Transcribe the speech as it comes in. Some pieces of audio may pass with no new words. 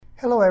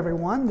Hello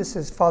everyone, this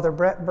is Father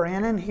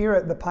Brannen here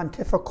at the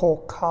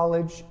Pontifical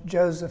College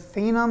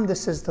Josephinum.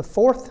 This is the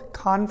fourth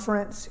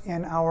conference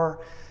in our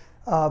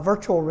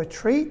virtual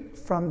retreat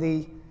from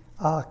the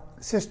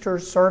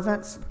Sisters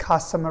Servants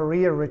Casa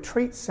Maria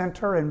Retreat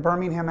Center in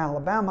Birmingham,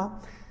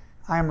 Alabama.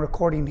 I am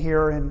recording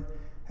here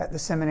at the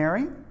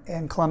seminary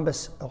in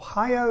Columbus,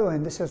 Ohio,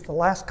 and this is the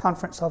last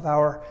conference of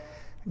our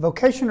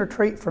vocation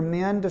retreat for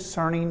men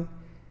discerning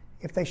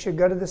if they should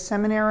go to the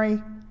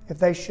seminary, if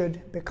they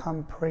should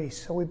become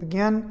priests. So we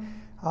begin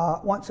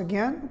once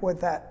again with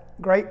that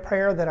great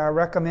prayer that I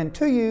recommend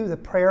to you, the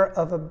prayer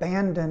of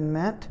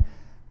abandonment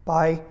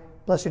by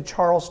Blessed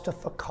Charles de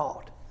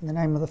Foucauld. In the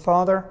name of the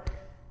Father,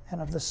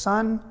 and of the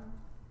Son,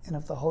 and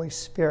of the Holy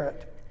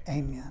Spirit.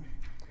 Amen.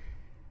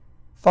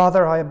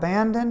 Father, I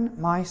abandon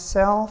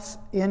myself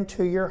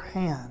into your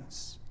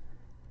hands.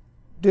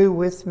 Do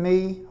with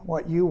me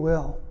what you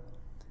will.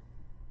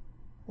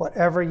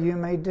 Whatever you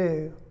may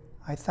do,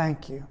 I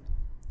thank you.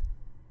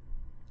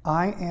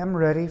 I am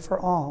ready for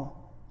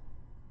all.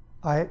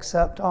 I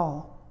accept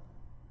all.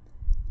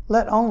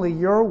 Let only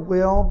your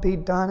will be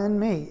done in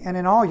me and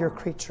in all your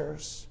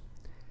creatures.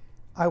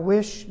 I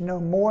wish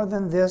no more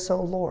than this,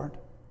 O Lord.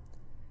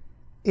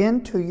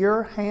 Into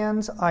your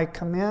hands I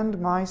commend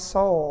my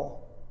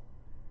soul.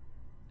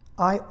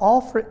 I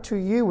offer it to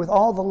you with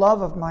all the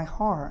love of my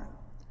heart.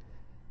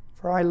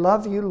 For I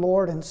love you,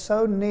 Lord, and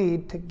so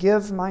need to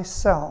give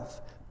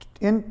myself,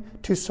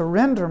 to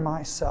surrender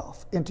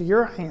myself into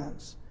your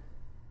hands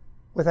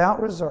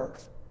without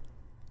reserve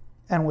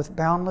and with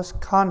boundless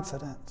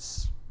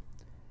confidence,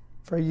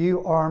 for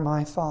you are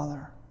my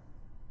Father.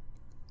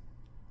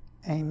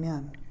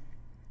 Amen.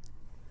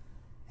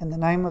 In the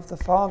name of the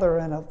Father,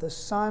 and of the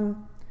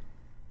Son,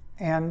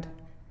 and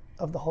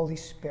of the Holy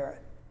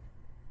Spirit.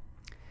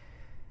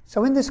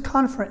 So in this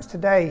conference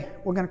today,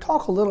 we're going to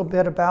talk a little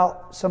bit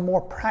about some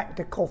more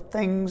practical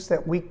things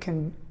that we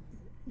can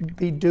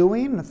be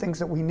doing, the things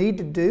that we need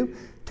to do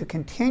to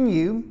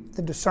continue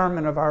the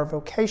discernment of our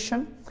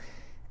vocation.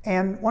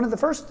 And one of the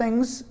first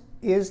things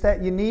is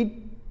that you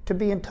need to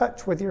be in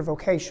touch with your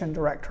vocation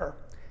director.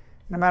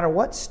 No matter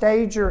what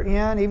stage you're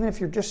in, even if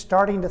you're just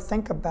starting to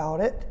think about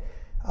it,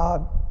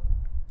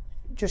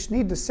 just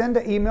need to send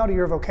an email to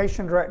your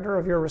vocation director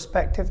of your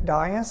respective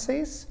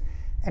diocese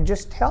and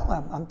just tell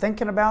them, I'm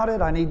thinking about it,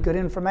 I need good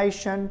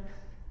information.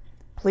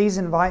 Please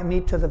invite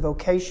me to the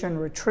vocation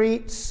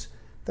retreats,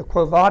 the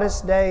Quo Vadis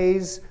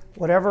days,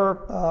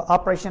 whatever,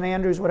 Operation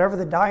Andrews, whatever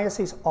the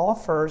diocese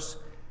offers.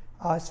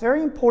 It's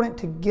very important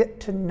to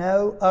get to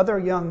know other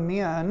young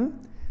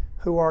men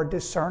who are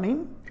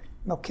discerning.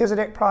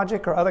 Melchizedek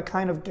Project or other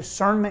kind of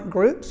discernment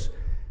groups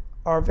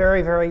are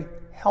very, very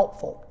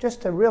helpful.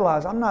 Just to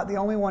realize I'm not the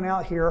only one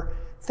out here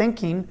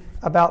thinking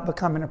about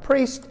becoming a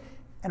priest,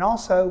 and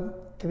also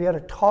to be able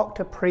to talk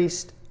to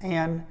priests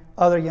and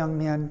other young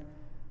men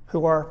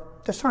who are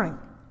discerning.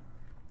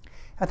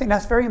 I think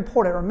that's very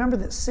important. Remember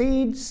that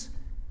seeds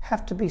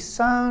have to be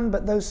sown,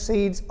 but those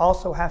seeds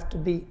also have to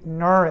be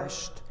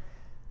nourished.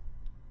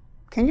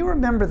 Can you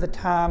remember the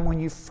time when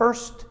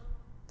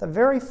the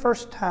very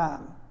first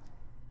time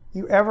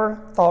you ever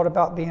thought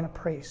about being a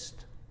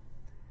priest?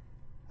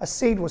 A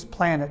seed was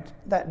planted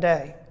that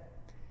day.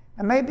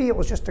 And maybe it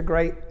was just a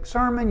great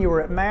sermon, you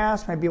were at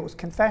Mass, maybe it was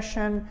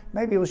confession,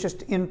 maybe it was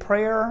just in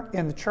prayer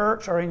in the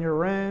church or in your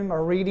room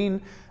or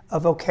reading a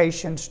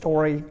vocation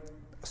story,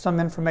 some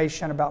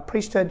information about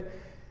priesthood.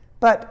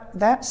 But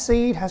that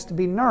seed has to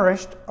be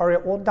nourished or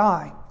it will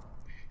die.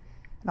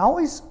 And I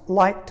always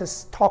like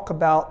to talk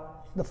about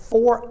the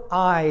 4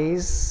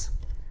 I's,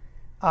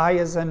 I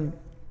as in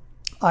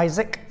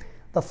Isaac,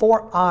 the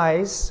 4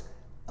 I's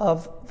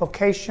of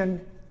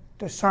vocation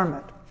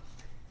discernment.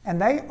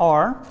 And they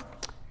are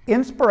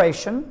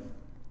inspiration,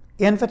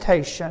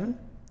 invitation,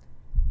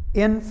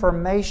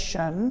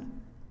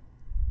 information,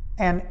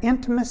 and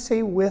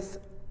intimacy with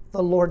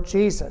the Lord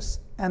Jesus.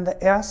 And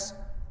the S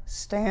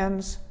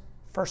stands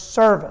for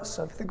service.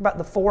 So if you think about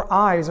the 4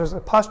 I's, there's an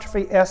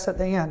apostrophe S at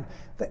the end.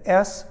 The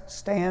S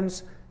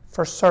stands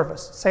for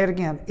service. Say it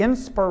again.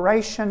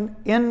 Inspiration,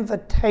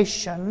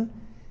 invitation,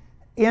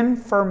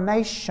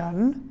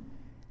 information,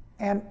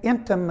 and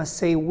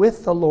intimacy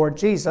with the Lord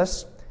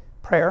Jesus,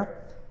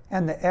 prayer,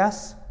 and the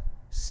S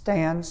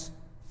stands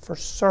for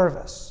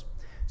service.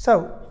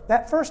 So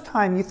that first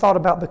time you thought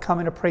about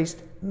becoming a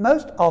priest,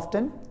 most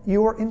often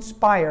you were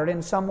inspired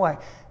in some way.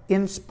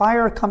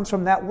 Inspire comes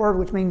from that word,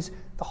 which means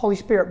the Holy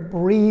Spirit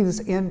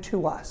breathes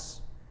into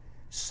us.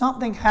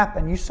 Something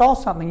happened. You saw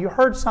something, you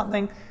heard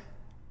something,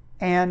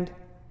 and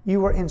you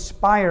were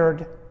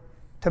inspired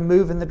to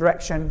move in the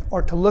direction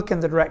or to look in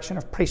the direction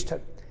of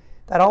priesthood.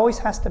 That always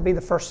has to be the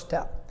first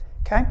step.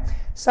 Okay?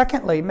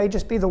 Secondly, it may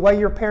just be the way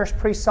your parish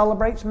priest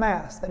celebrates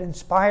Mass that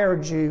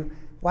inspired you.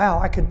 Wow,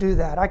 I could do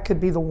that. I could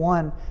be the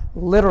one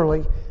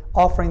literally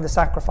offering the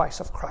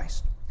sacrifice of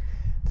Christ.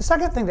 The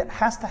second thing that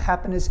has to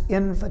happen is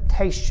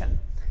invitation.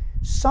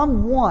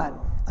 Someone,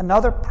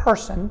 another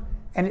person,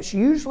 and it's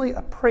usually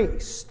a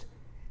priest,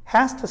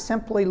 has to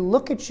simply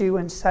look at you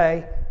and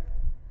say,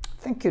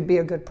 I think you'd be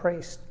a good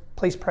priest.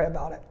 Please pray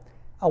about it.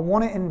 I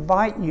want to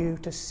invite you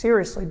to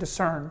seriously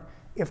discern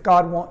if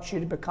God wants you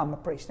to become a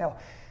priest. Now,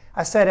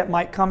 I said it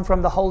might come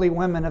from the holy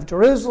women of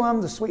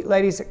Jerusalem, the sweet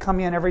ladies that come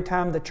in every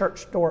time the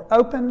church door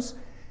opens.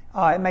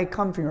 It may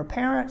come from your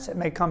parents. It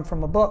may come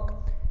from a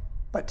book.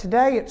 But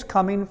today it's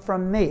coming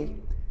from me,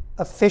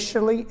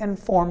 officially and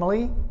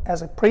formally,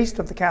 as a priest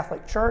of the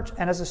Catholic Church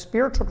and as a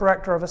spiritual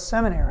director of a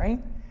seminary.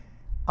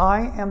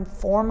 I am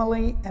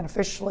formally and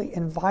officially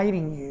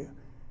inviting you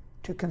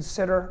to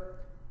consider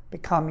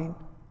becoming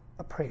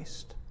a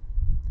priest.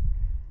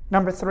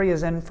 Number 3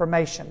 is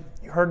information.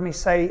 You heard me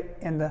say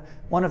in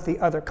one of the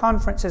other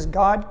conferences,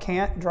 God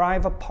can't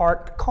drive a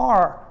parked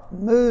car,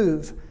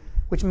 move,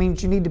 which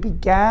means you need to be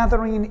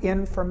gathering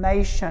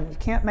information. You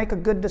can't make a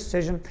good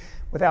decision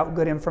without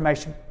good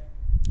information.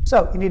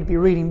 So you need to be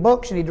reading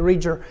books, you need to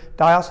read your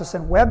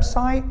diocesan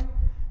website,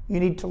 you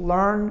need to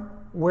learn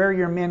where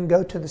your men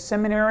go to the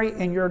seminary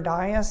in your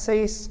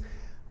diocese,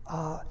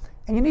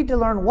 and you need to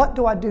learn what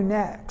do I do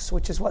next,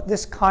 which is what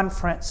this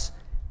conference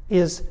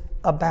is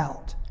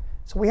about.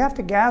 So we have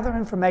to gather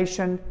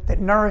information that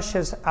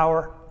nourishes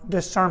our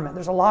discernment.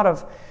 There's a lot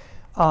of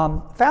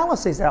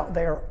fallacies out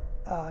there,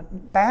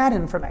 bad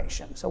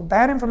information. So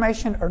bad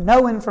information or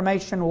no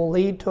information will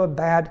lead to a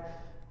bad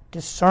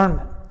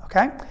discernment,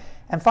 okay?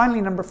 And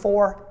finally, number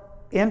 4,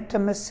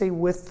 intimacy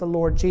with the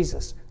Lord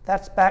Jesus.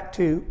 That's back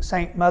to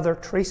St. Mother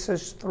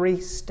Teresa's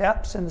 3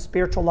 steps in the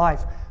spiritual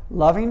life.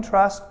 Loving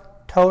trust,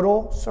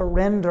 total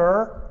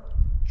surrender,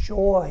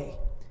 joy.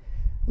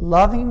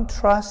 Loving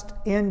trust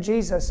in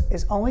Jesus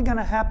is only going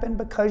to happen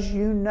because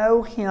you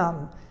know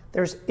Him.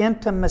 There's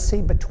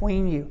intimacy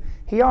between you.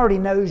 He already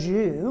knows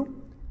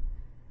you,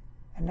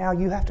 and now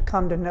you have to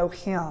come to know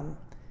Him.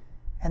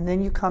 And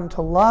then you come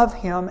to love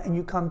Him, and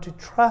you come to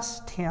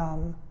trust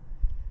Him,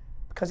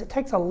 because it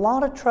takes a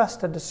lot of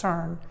trust to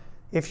discern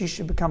if you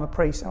should become a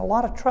priest, and a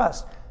lot of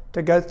trust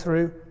to go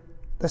through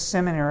the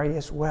seminary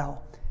as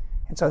well.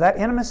 And so that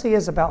intimacy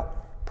is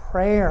about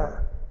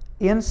prayer,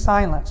 in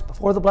silence,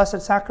 before the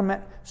Blessed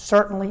Sacrament,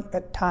 certainly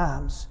at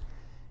times.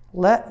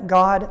 Let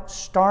God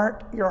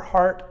start your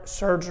heart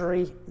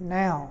surgery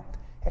now.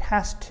 It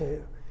has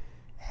to.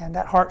 And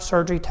that heart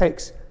surgery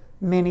takes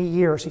many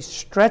years. He's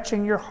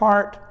stretching your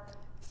heart,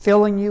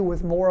 filling you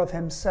with more of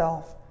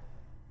Himself.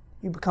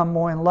 You become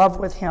more in love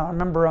with Him. I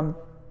remember a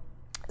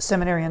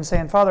seminarian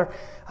saying, Father,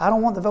 I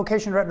don't want the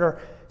vocation director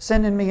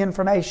sending me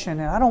information,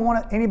 and I don't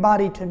want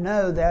anybody to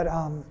know that,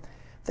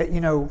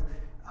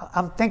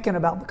 I'm thinking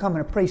about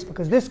becoming a priest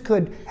because this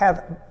could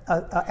have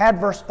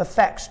adverse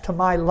effects to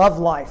my love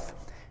life.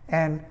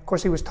 And of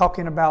course he was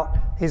talking about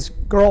his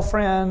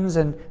girlfriends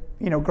and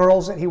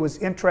girls that he was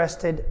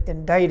interested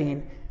in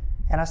dating.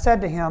 And I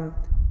said to him,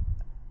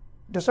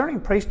 discerning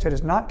priesthood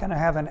is not going to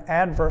have an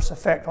adverse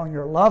effect on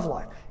your love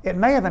life. It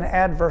may have an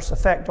adverse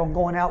effect on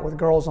going out with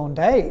girls on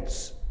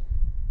dates.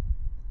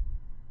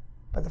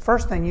 But the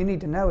first thing you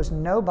need to know is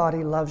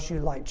nobody loves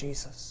you like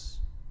Jesus.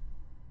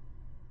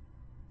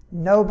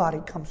 Nobody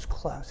comes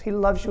close. He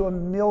loves you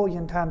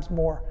 1,000,000 times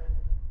more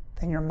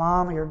than your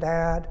mom or your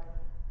dad,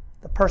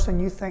 the person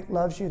you think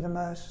loves you the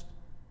most.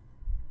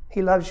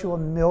 He loves you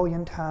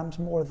 1,000,000 times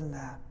more than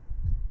that.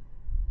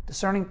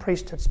 Discerning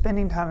priesthood,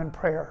 spending time in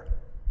prayer,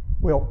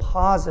 will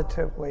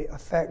positively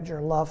affect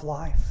your love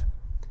life.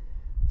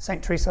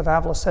 St. Teresa of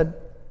Avila said,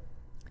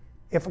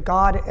 if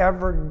God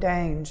ever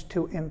deigns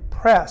to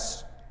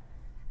impress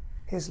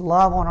His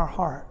love on our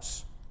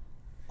hearts,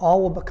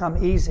 all will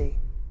become easy.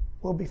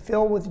 We'll be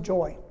filled with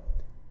joy,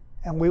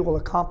 and we will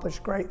accomplish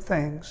great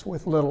things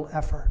with little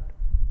effort.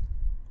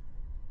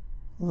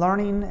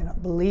 Learning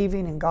and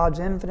believing in God's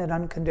infinite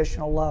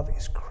unconditional love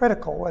is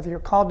critical, whether you're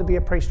called to be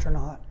a priest or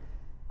not.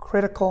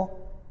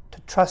 Critical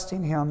to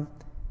trusting Him,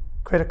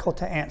 critical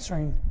to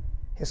answering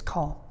His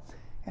call.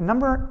 And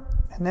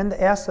then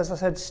the S, as I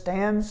said,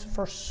 stands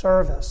for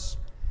service.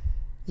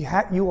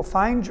 You will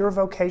find your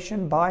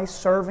vocation by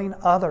serving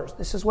others.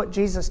 This is what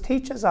Jesus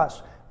teaches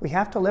us. We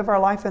have to live our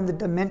life in the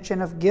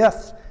dimension of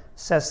gifts,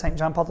 says St.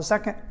 John Paul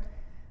II.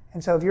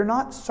 And so if you're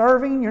not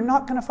serving, you're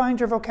not going to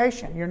find your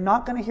vocation. You're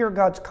not going to hear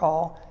God's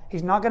call.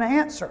 He's not going to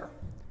answer.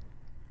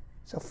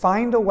 So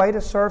find a way to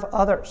serve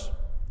others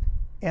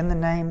in the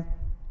name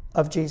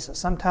of Jesus.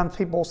 Sometimes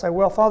people will say,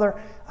 well,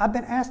 Father, I've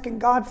been asking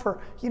God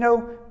for,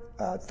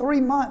 3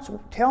 months.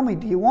 Tell me,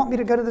 do you want me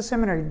to go to the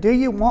seminary? Do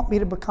you want me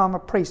to become a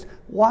priest?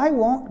 Why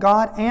won't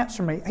God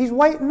answer me? He's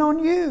waiting on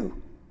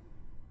you.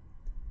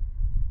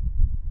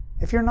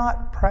 If you're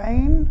not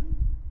praying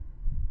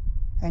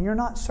and you're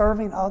not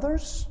serving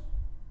others,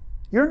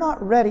 you're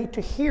not ready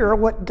to hear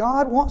what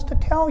God wants to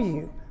tell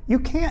you. You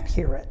can't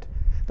hear it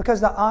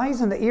because the eyes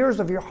and the ears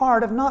of your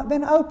heart have not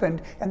been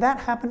opened, and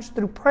that happens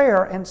through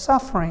prayer and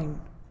suffering.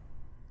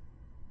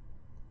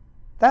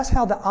 That's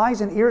how the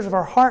eyes and ears of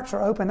our hearts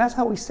are open. That's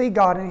how we see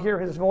God and hear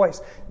His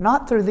voice.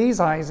 Not through these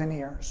eyes and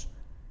ears.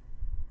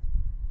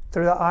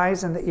 Through the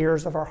eyes and the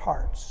ears of our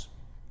hearts.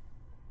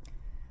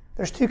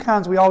 There's 2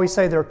 kinds. We always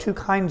say there are 2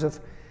 kinds of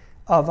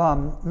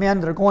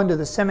men that are going to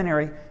the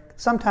seminary.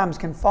 Sometimes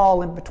can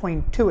fall in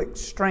between 2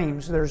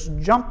 extremes. There's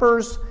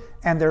jumpers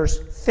and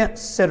there's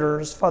fence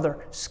sitters.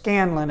 Father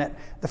Scanlon at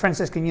the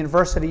Franciscan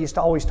University used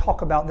to always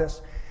talk about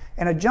this.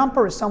 And a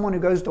jumper is someone who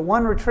goes to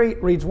one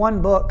retreat, reads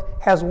one book,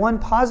 has one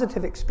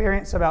positive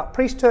experience about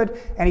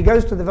priesthood, and he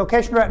goes to the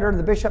vocation director and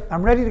the bishop,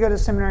 I'm ready to go to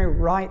seminary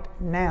right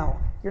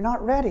now. You're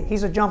not ready.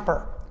 He's a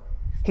jumper.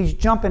 He's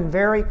jumping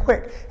very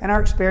quick. And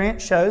our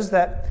experience shows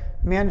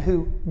that men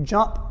who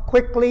jump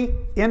quickly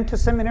into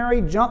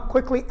seminary jump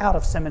quickly out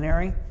of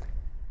seminary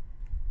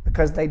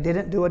because they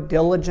didn't do a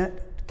diligent,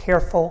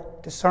 careful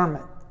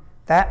discernment.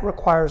 That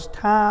requires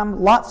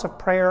time, lots of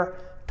prayer,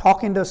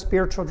 talking to a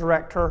spiritual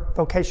director,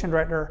 vocation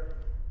director,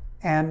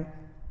 and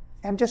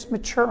just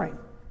maturing.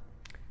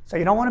 So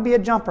you don't want to be a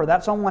jumper.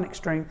 That's on one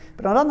extreme.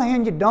 But on the other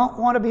hand, you don't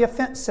want to be a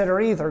fence sitter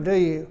either, do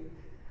you?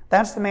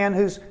 That's the man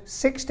who's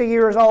 60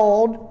 years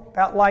old,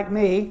 about like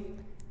me,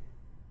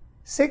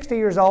 60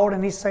 years old,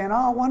 and he's saying, oh,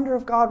 I wonder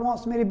if God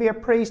wants me to be a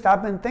priest.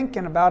 I've been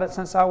thinking about it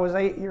since I was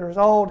 8 years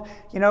old.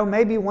 You know,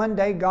 maybe one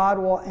day God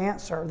will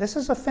answer. This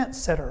is a fence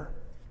sitter.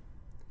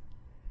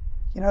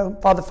 You know,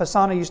 Father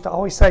Fasano used to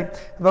always say,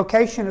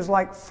 vocation is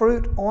like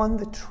fruit on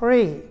the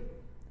tree.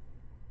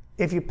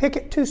 If you pick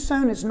it too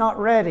soon, it's not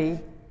ready.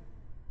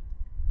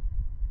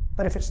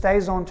 But if it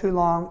stays on too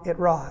long, it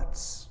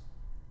rots.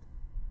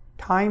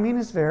 Timing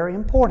is very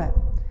important.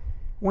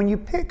 When you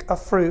pick a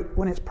fruit,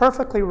 when it's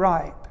perfectly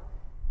ripe,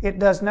 it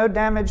does no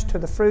damage to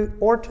the fruit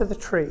or to the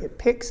tree. It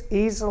picks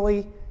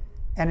easily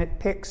and it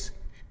picks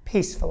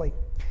peacefully.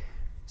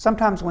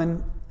 Sometimes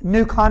when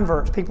new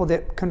converts, people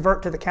that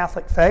convert to the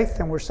Catholic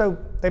faith, and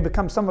they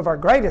become some of our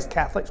greatest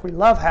Catholics. We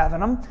love having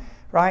them,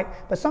 right?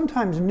 But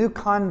sometimes new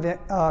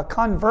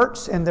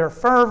converts in their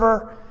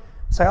fervor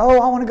say, oh,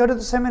 I want to go to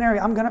the seminary.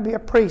 I'm going to be a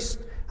priest.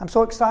 I'm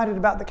so excited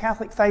about the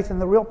Catholic faith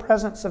and the real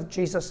presence of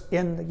Jesus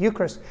in the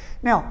Eucharist.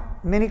 Now,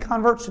 many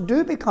converts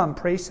do become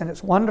priests, and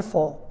it's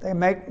wonderful. They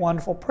make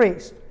wonderful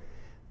priests.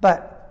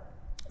 But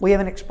we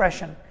have an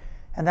expression,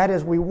 and that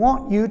is, we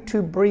want you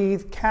to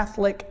breathe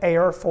Catholic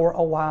air for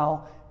a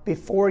while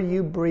before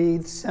you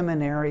breathe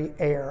seminary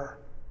air.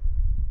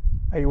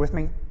 Are you with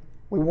me?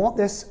 We want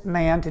this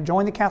man to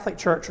join the Catholic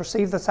Church,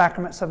 receive the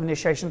sacraments of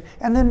initiation,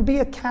 and then be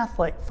a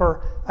Catholic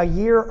for a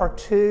year or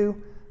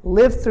two,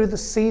 live through the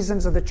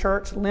seasons of the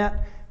church, Lent,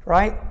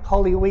 right?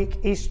 Holy Week,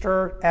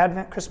 Easter,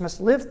 Advent, Christmas.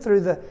 Live through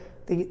the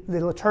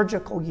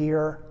liturgical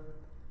year.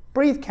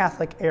 Breathe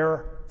Catholic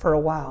air for a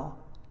while,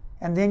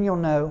 and then you'll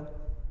know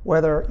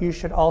whether you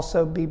should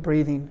also be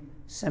breathing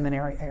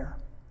seminary air.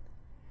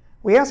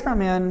 We ask our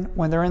men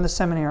when they're in the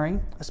seminary,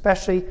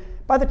 especially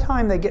by the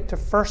time they get to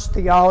first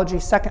theology,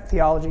 second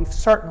theology,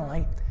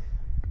 certainly,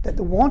 that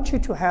they want you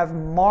to have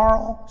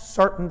moral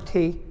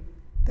certainty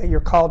that you're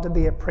called to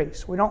be a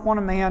priest. We don't want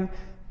a man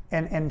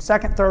in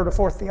second, third, or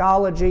fourth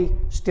theology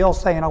still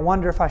saying, I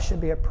wonder if I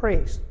should be a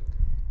priest.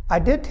 I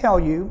did tell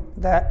you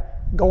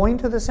that going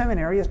to the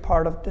seminary is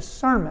part of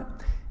discernment.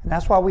 And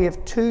that's why we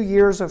have 2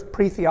 years of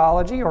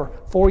pre-theology or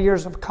 4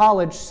 years of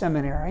college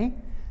seminary.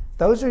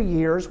 Those are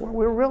years where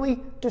we're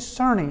really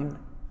discerning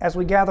as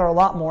we gather a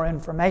lot more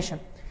information.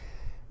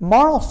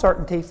 Moral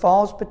certainty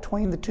falls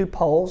between the two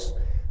poles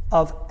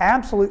of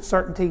absolute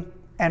certainty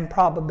and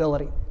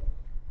probability.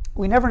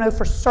 We never know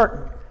for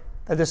certain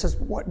that this is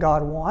what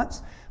God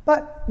wants,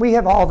 but we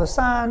have all the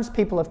signs.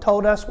 People have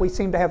told us we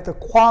seem to have the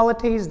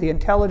qualities, the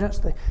intelligence,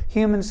 the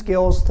human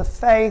skills, the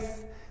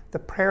faith, the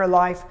prayer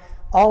life,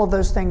 all of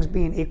those things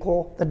being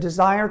equal. The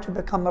desire to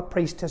become a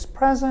priest is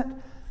present.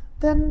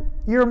 Then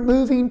you're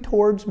moving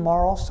towards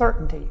moral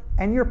certainty,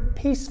 and you're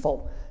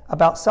peaceful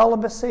about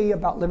celibacy,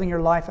 about living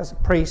your life as a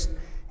priest,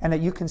 and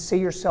that you can see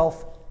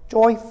yourself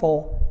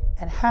joyful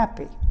and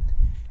happy.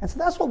 And so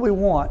that's what we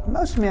want.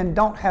 Most men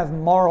don't have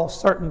moral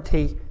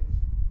certainty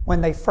when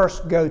they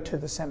first go to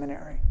the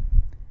seminary.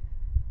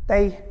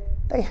 They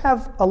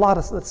have a lot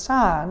of the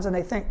signs, and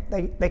they think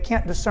they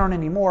can't discern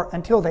anymore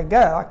until they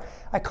go.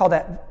 I call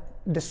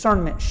that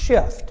discernment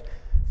shift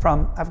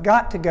from I've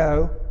got to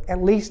go,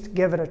 at least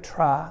give it a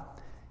try.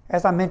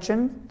 As I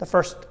mentioned, the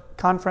first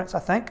conference, I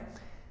think,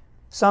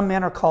 some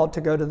men are called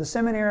to go to the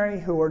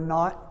seminary who are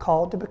not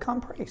called to become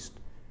priests.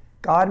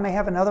 God may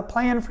have another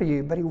plan for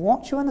you, but He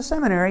wants you in the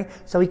seminary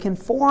so He can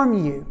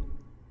form you.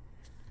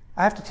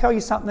 I have to tell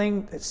you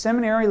something, that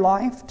seminary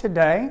life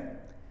today,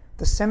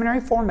 the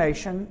seminary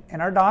formation in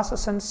our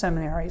diocesan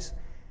seminaries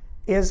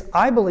is,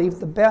 I believe,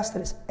 the best that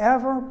it's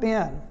ever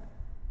been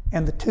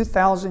in the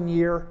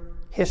 2,000-year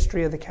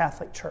history of the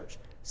Catholic Church.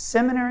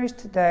 Seminaries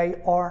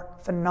today are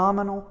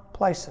phenomenal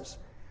places.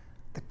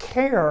 The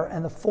care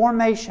and the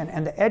formation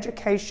and the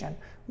education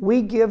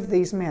we give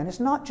these men, it's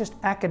not just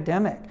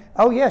academic.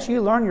 Oh yes,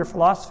 you learn your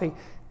philosophy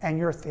and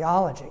your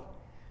theology,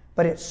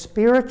 but it's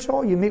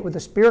spiritual. You meet with a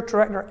spiritual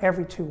director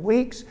every 2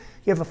 weeks.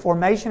 You have a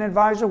formation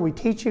advisor. We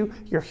teach you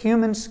your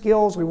human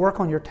skills. We work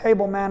on your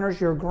table manners,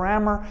 your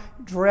grammar,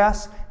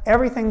 dress,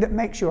 everything that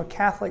makes you a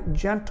Catholic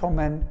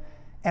gentleman.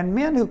 And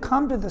men who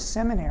come to the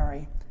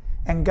seminary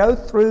and go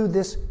through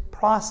this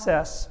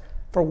process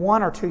for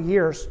 1 or 2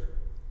 years,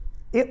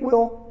 it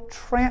will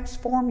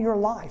transform your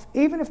life.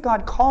 Even if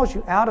God calls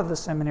you out of the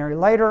seminary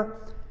later,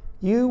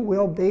 You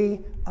will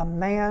be a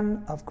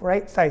man of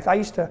great faith. I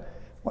used to,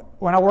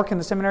 when I work in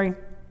the seminary,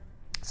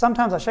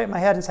 sometimes I shake my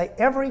head and say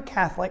every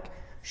Catholic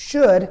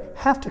should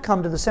have to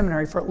come to the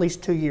seminary for at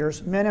least 2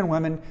 years, men and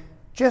women,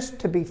 just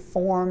to be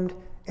formed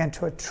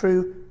into a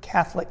true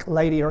Catholic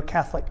lady or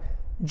Catholic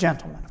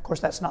gentleman. Of course,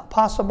 that's not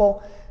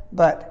possible,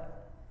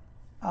 but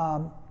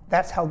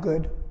that's how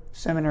good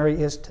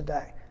seminary is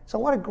today. So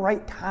what a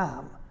great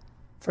time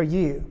for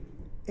you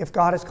if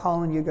God is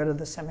calling you to go to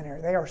the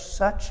seminary. They are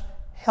such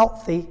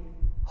healthy,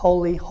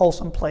 holy,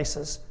 wholesome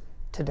places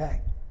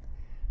today.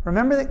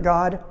 Remember that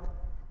God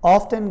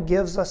often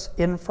gives us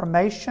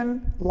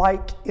information,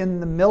 like in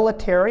the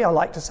military, I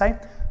like to say,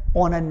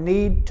 on a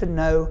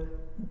need-to-know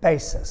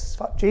basis.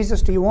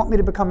 Jesus, do you want me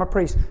to become a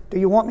priest? Do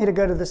you want me to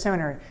go to the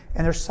seminary?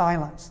 And there's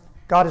silence.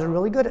 God is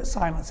really good at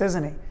silence,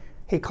 isn't He?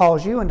 He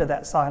calls you into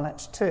that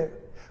silence too.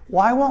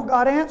 Why won't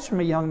God answer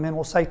me, young men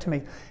will say to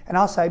me. And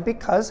I'll say,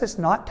 because it's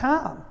not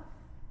time.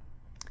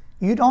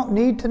 You don't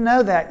need to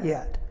know that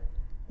yet.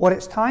 What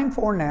it's time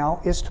for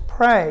now is to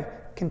pray,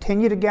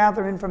 continue to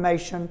gather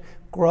information,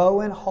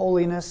 grow in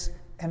holiness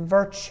and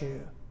virtue.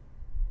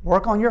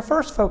 Work on your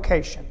first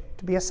vocation,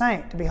 to be a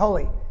saint, to be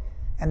holy.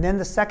 And then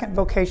the second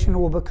vocation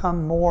will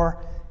become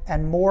more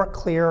and more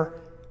clear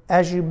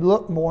as you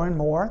look more and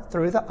more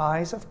through the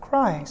eyes of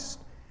Christ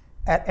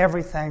at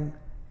everything,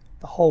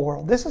 the whole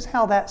world. This is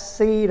how that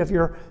seed of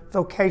your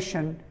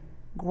vocation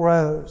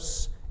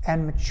grows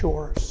and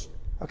matures.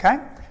 Okay?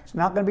 It's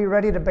not going to be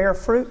ready to bear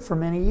fruit for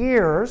many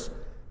years,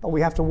 but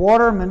we have to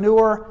water,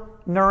 manure,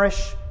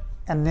 nourish,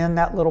 and then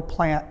that little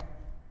plant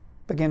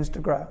begins to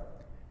grow.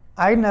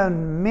 I know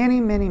many,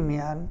 many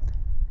men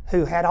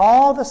who had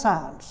all the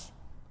signs.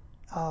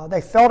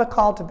 They felt a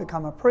call to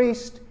become a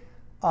priest,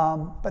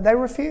 but they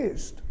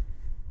refused.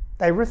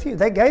 They refused.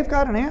 They gave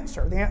God an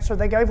answer. The answer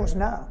they gave was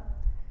no.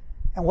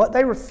 And what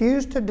they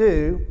refused to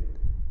do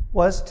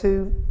was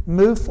to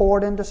move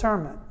forward in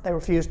discernment. They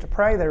refused to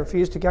pray. They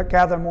refused to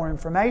gather more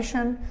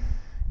information.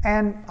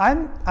 And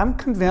I'm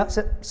convinced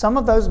that some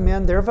of those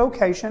men, their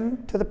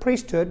vocation to the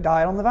priesthood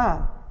died on the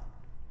vine.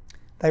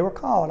 They were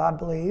called, I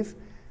believe,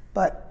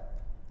 but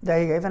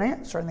they gave an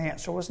answer, and the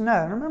answer was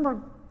no. And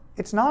remember,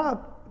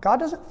 God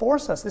doesn't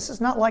force us. This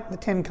is not like the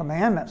Ten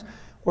Commandments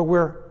where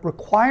we're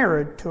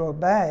required to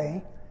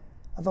obey.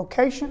 A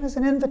vocation is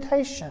an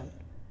invitation.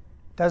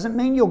 Doesn't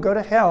mean you'll go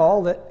to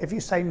hell that if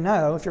you say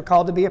no, if you're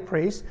called to be a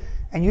priest,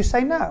 and you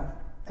say no.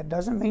 That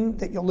doesn't mean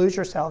that you'll lose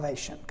your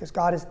salvation, because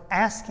God is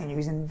asking you,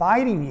 He's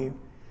inviting you.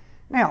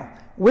 Now,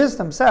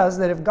 wisdom says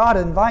that if God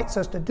invites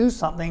us to do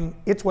something,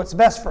 it's what's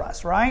best for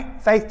us,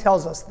 right? Faith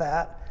tells us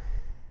that.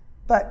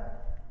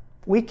 But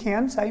we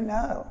can say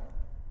no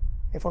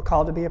if we're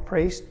called to be a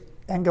priest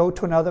and go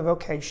to another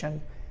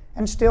vocation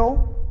and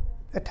still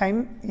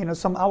attain,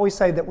 I always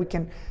say that we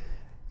can,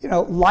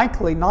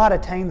 likely not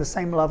attain the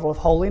same level of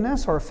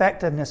holiness or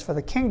effectiveness for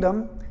the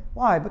kingdom.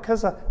 Why?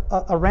 Because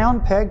a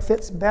round peg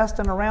fits best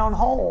in a round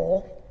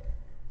hole.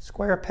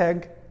 Square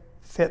peg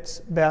fits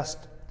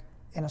best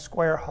in a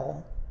square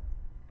hole.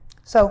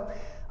 So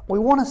we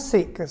want to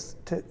seek, because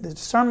the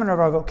discernment of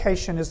our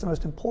vocation is the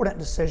most important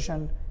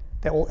decision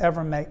that we'll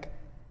ever make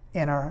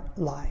in our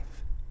life.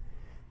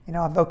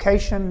 A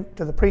vocation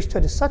to the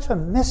priesthood is such a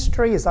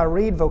mystery. As I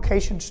read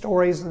vocation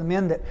stories of the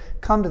men that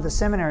come to the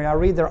seminary, I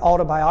read their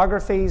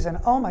autobiographies, and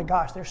oh my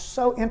gosh, they're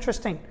so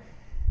interesting.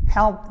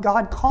 How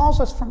God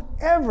calls us from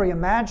every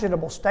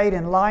imaginable state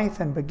in life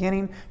and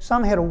beginning.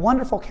 Some had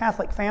wonderful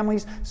Catholic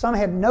families. Some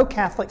had no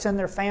Catholics in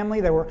their family.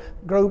 They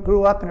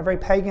grew up in a very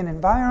pagan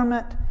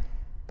environment.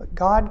 But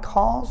God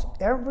calls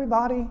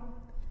everybody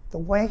the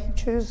way He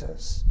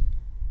chooses.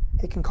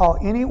 He can call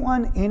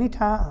anyone,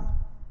 anytime.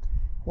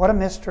 What a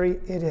mystery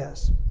it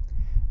is.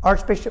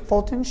 Archbishop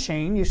Fulton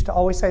Sheen used to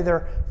always say there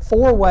are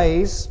 4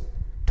 ways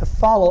to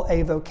follow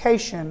a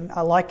vocation.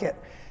 I like it.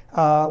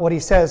 What he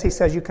says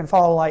you can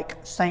follow like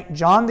St.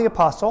 John the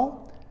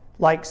Apostle,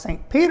 like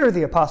St. Peter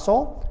the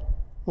Apostle,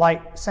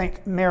 like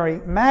St.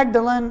 Mary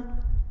Magdalene,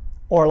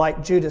 or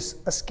like Judas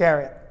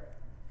Iscariot.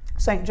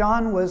 St.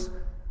 John was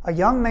a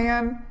young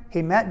man.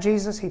 He met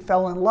Jesus. He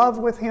fell in love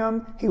with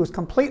Him. He was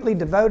completely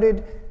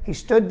devoted. He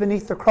stood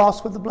beneath the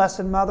cross with the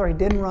Blessed Mother. He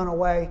didn't run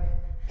away.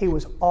 He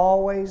was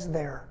always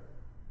there.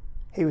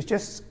 He was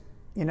just,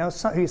 he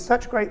was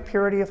such great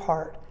purity of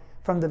heart.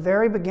 From the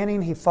very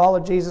beginning, he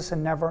followed Jesus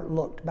and never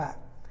looked back.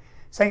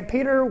 St.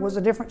 Peter was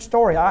a different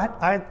story.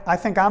 I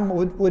think I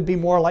would be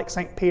more like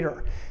St.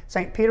 Peter.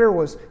 St. Peter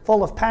was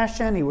full of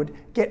passion. He would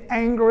get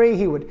angry.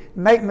 He would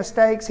make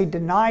mistakes. He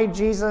denied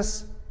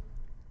Jesus.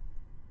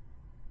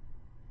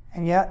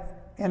 And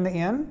yet, in the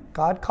end,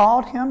 God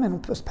called him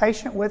and was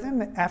patient with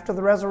him after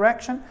the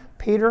resurrection.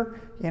 Peter,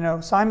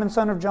 Simon,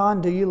 son of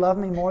John, do you love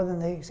me more than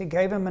these? He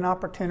gave him an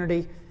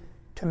opportunity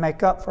to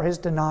make up for his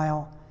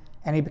denial,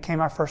 and he became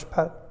our first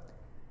pope.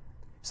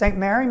 St.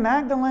 Mary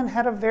Magdalene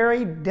had a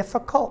very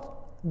difficult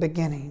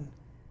beginning.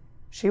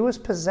 She was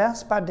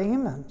possessed by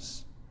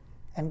demons,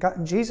 and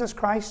Jesus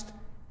Christ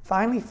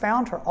finally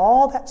found her.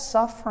 All that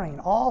suffering,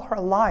 all her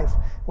life.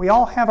 We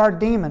all have our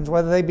demons,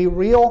 whether they be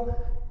real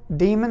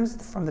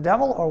demons from the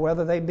devil or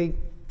whether they be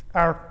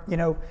our,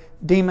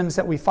 demons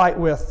that we fight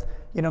with,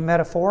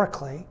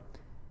 metaphorically.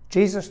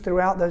 Jesus threw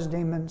out those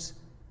demons,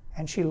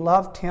 and she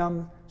loved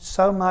him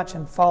so much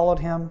and followed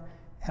him.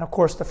 And of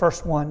course, the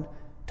first one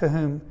to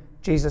whom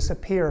Jesus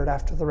appeared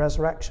after the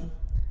resurrection.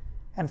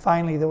 And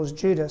finally, there was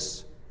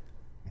Judas.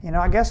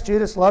 I guess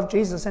Judas loved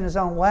Jesus in his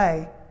own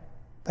way,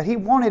 but he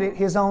wanted it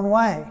his own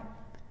way.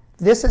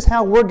 This is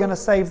how we're going to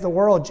save the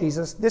world,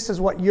 Jesus. This is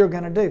what you're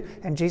going to do.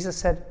 And Jesus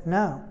said,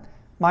 no,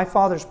 my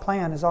Father's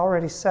plan is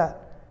already set.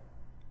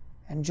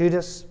 And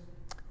Judas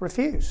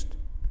refused.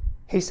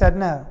 He said,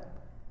 no,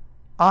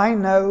 I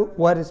know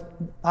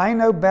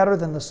better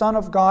than the Son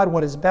of God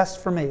what is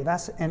best for me.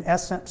 That's in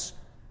essence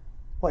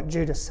what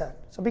Judas said.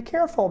 So be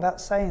careful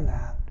about saying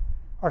that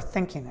or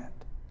thinking it.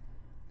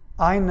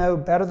 I know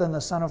better than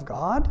the Son of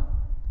God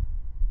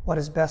what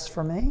is best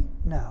for me?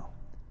 No.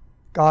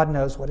 God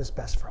knows what is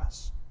best for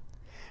us.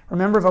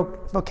 Remember,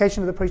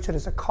 vocation of the priesthood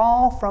is a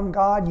call from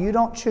God. You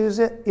don't choose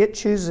it. It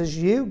chooses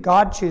you.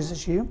 God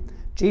chooses you.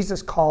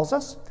 Jesus calls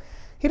us.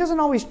 He doesn't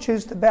always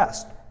choose the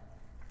best.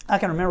 I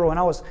can remember when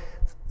I was,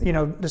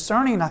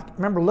 discerning, I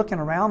remember looking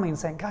around me and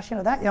saying, gosh,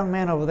 that young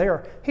man over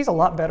there, he's a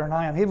lot better than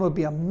I am. He would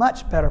be a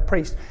much better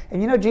priest.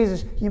 And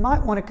Jesus, you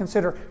might want to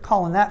consider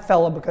calling that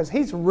fellow because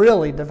he's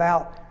really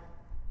devout.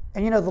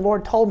 And the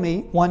Lord told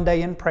me one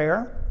day in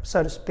prayer,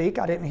 so to speak,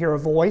 I didn't hear a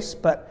voice,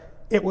 but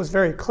it was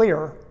very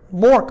clear,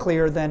 more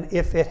clear than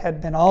if it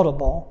had been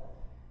audible.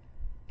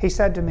 He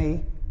said to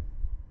me,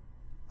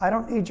 I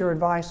don't need your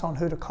advice on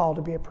who to call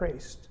to be a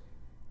priest.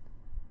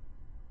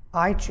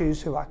 I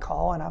choose who I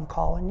call, and I'm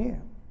calling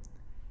you.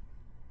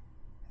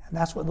 And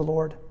that's what the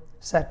Lord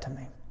said to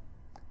me.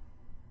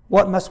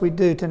 What must we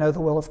do to know the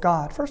will of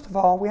God? First of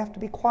all, we have to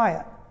be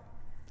quiet.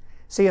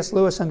 C.S.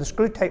 Lewis in the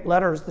Screwtape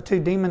Letters, the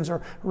two demons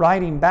are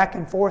writing back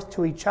and forth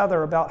to each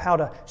other about how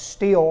to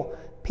steal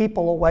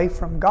people away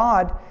from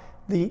God.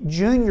 The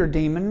junior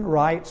demon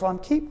writes, I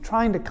keep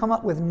trying to come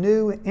up with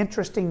new,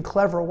 interesting,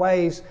 clever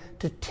ways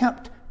to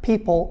tempt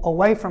people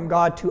away from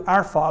God to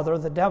our father,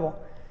 the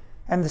devil.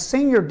 And the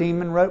senior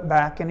demon wrote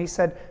back and he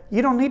said,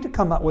 you don't need to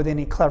come up with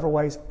any clever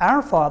ways.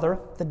 Our father,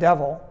 the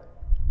devil,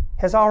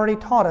 has already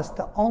taught us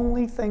the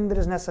only thing that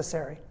is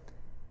necessary.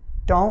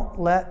 Don't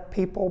let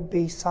people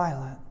be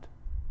silent.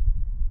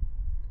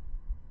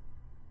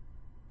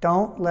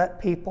 Don't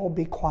let people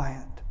be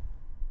quiet.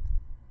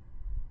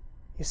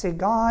 You see,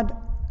 God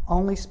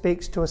only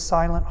speaks to a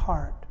silent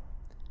heart.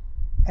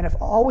 And if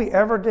all we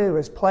ever do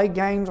is play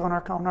games on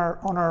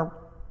our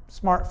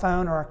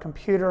smartphone or our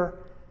computer,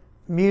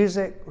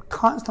 music, we're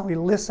constantly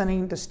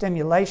listening to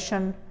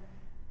stimulation,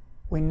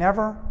 we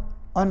never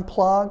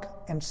unplug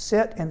and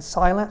sit in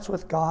silence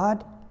with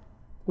God,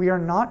 we are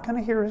not going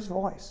to hear His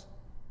voice.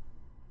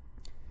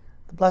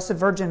 The Blessed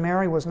Virgin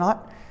Mary was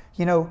not,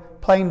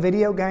 playing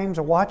video games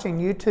or watching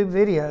YouTube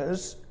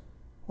videos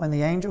when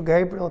the angel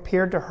Gabriel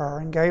appeared to her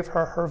and gave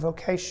her her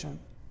vocation.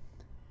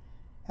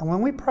 And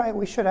when we pray,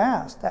 we should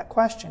ask that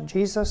question,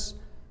 Jesus,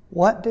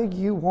 what do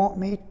you want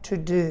me to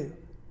do?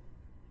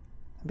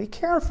 Be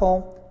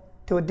careful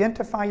to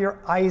identify your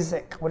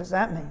Isaac. What does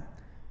that mean?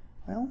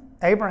 Well,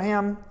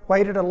 Abraham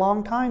waited a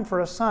long time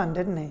for a son,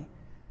 didn't he?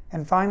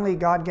 And finally,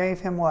 God gave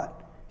him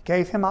what?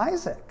 Gave him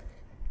Isaac.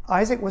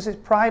 Isaac was his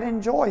pride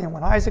and joy. And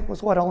when Isaac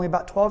was only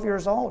about 12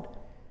 years old,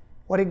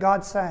 what did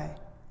God say?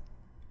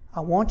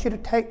 I want you to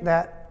take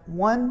that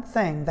one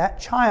thing, that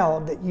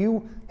child that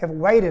you have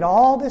waited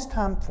all this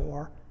time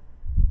for,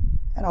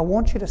 and I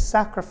want you to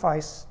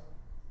sacrifice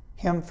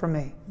him for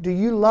me. Do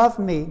you love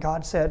me,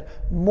 God said,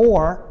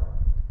 more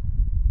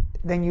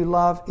than you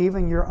love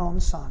even your own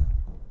son?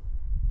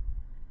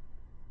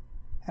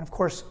 And of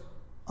course,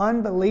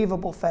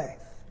 unbelievable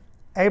faith.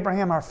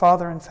 Abraham, our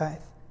father in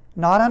faith,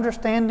 not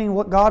understanding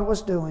what God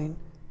was doing,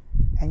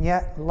 and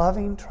yet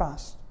loving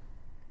trust,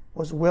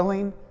 was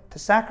willing to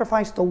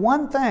sacrifice the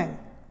one thing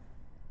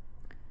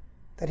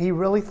that he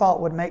really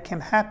thought would make him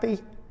happy,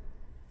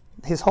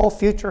 his whole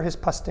future, his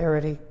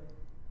posterity.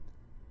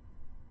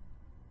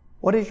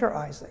 What is your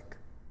Isaac?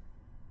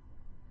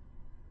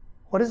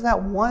 What is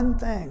that one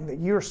thing that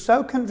you're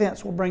so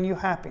convinced will bring you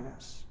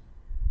happiness?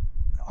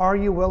 Are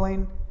you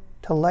willing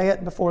to lay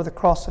it before the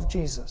cross of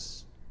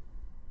Jesus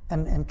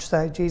and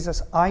say,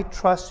 Jesus, I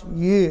trust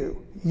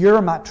you.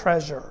 You're my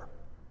treasure.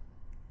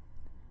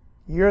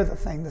 You're the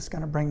thing that's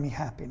going to bring me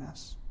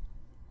happiness.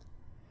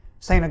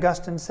 St.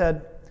 Augustine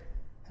said,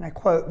 and I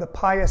quote, the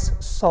pious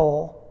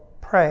soul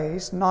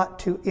prays not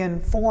to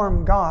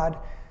inform God,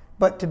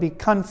 but to be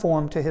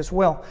conformed to His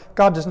will.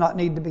 God does not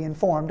need to be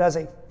informed, does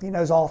He? He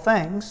knows all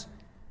things.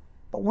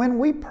 But when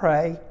we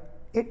pray,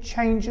 it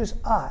changes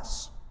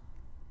us.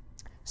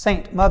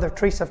 Saint Mother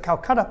Teresa of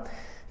Calcutta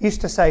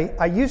used to say,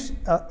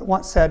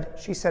 once said,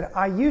 she said,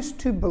 I used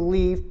to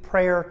believe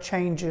prayer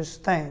changes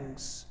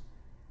things,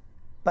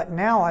 but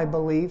now I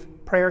believe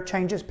prayer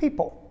changes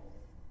people,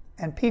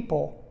 and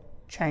people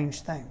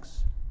change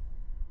things.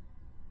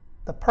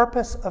 The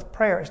purpose of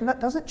prayer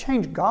doesn't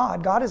change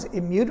God. God is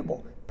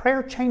immutable.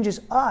 Prayer changes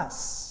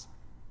us.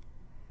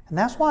 And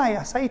that's why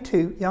I say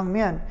to young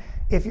men,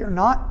 if you're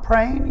not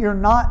praying, you're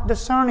not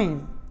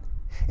discerning.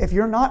 If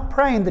you're not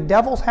praying, the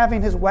devil's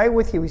having his way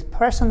with you. He's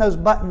pressing those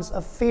buttons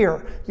of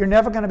fear. You're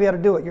never going to be able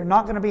to do it. You're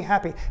not going to be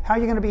happy. How are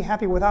you going to be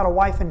happy without a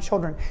wife and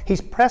children?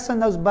 He's pressing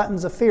those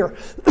buttons of fear.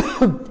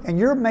 And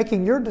you're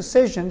making your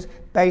decisions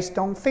based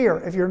on fear.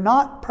 If you're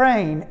not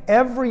praying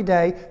every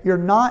day, you're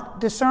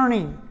not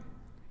discerning.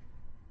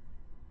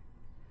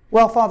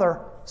 Well,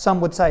 Father,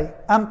 some would say,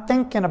 I'm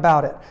thinking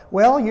about it.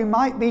 Well, you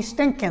might be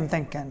stinking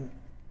thinking.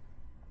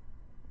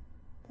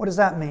 What does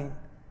that mean?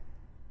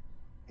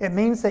 It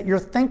means that your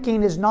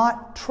thinking is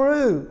not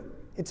true.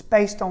 It's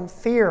based on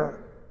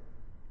fear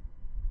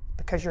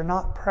because you're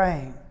not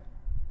praying.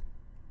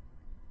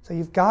 So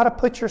you've got to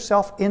put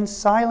yourself in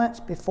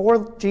silence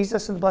before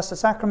Jesus in the Blessed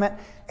Sacrament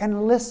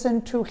and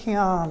listen to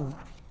Him.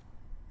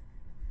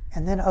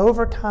 And then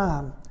over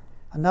time,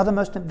 another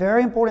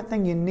very important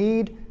thing you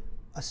need,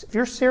 if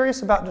you're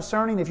serious about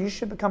discerning, if you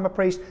should become a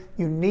priest,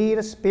 you need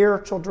a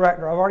spiritual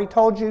director. I've already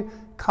told you,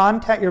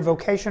 contact your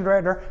vocation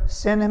director,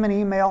 send him an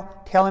email,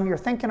 tell him you're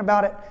thinking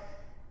about it.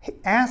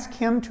 Ask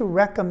him to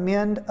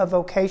recommend a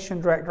vocation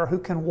director who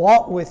can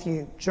walk with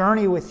you,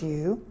 journey with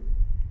you.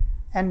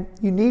 And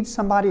you need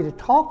somebody to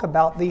talk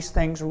about these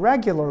things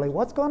regularly.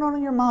 What's going on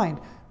in your mind?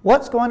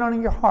 What's going on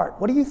in your heart?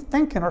 What are you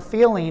thinking or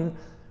feeling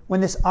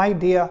when this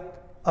idea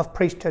of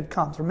priesthood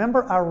comes?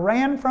 Remember, I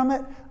ran from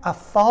it. I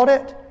fought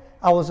it.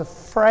 I was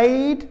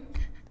afraid.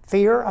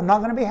 Fear. I'm not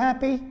going to be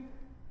happy.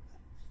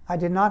 I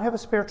did not have a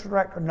spiritual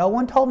director. No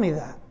one told me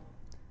that.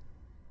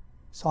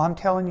 So I'm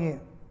telling you,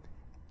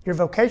 your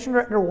vocation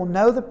director will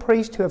know the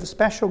priests who have a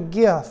special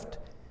gift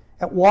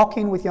at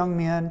walking with young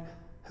men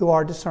who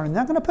are discerning.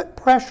 They're not going to put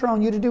pressure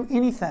on you to do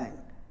anything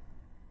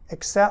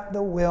except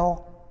the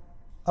will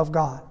of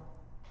God.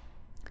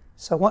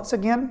 So once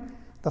again,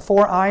 the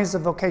 4 I's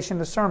of vocation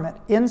discernment.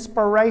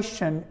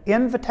 Inspiration,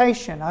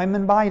 invitation, I'm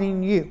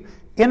inviting you.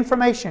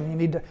 Information, you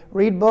need to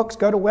read books,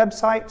 go to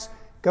websites,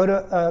 go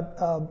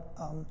to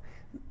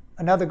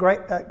another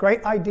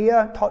great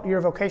idea, talk to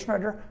your vocation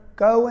director.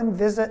 Go and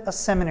visit a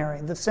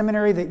seminary. The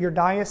seminary that your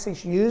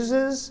diocese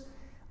uses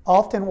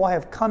often will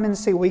have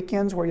come-and-see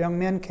weekends where young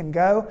men can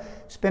go,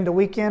 spend a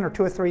weekend or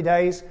 2 or 3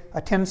 days,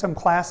 attend some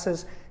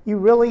classes. You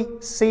really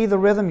see the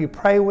rhythm. You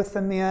pray with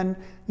the men.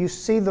 You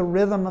see the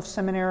rhythm of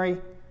seminary,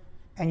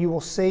 and you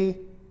will see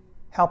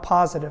how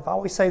positive. I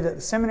always say that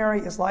the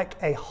seminary is like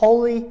a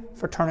holy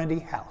fraternity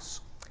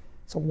house.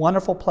 It's a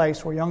wonderful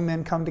place where young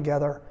men come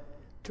together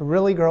to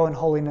really grow in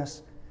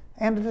holiness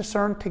and to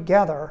discern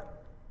together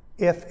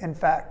if, in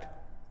fact,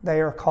 they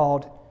are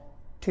called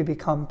to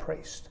become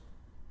priests.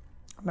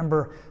 I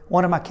remember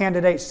one of my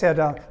candidates said,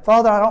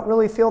 Father, I don't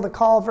really feel the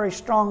call very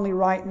strongly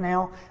right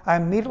now. I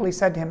immediately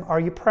said to him, are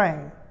you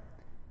praying?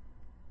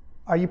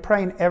 Are you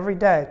praying every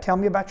day? Tell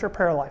me about your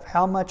prayer life.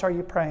 How much are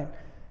you praying?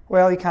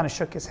 Well, he kind of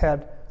shook his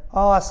head.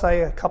 Oh, I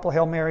say a couple of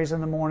Hail Marys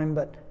in the morning,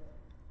 but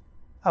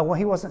well,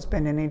 he wasn't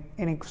spending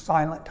any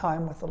silent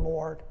time with the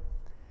Lord.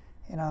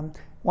 And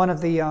one of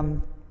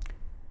the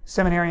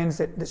seminarians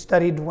that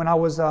studied when I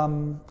was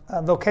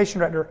a vocation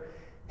director,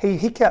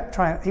 he kept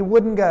trying. He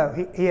wouldn't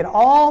go. He had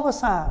all the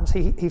signs.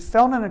 He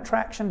felt an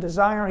attraction,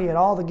 desire. He had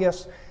all the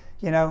gifts,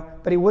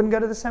 but he wouldn't go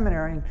to the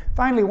seminary. And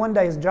finally, one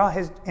day,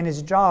 in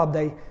his job,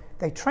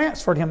 they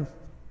transferred him,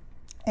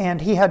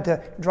 and he had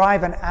to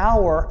drive an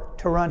hour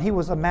to run. He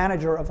was a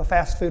manager of a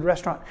fast food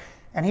restaurant,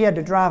 and he had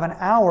to drive an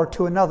hour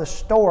to another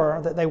store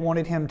that they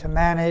wanted him to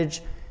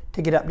manage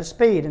to get up to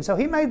speed. And so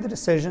he made the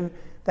decision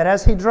that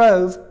as he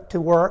drove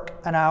to work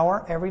an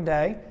hour every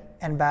day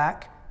and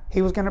back,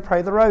 he was going to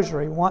pray the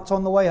rosary once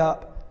on the way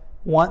up,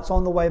 once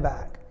on the way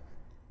back.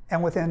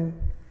 And within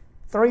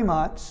 3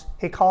 months,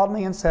 he called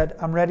me and said,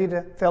 I'm ready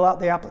to fill out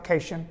the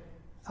application.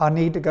 I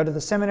need to go to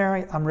the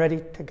seminary. I'm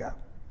ready to go.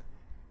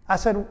 I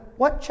said,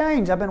 what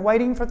changed? I've been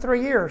waiting for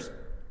 3 years.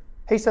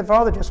 He said,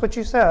 Father, just what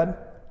you said.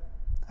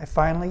 I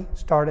finally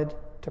started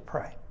to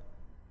pray.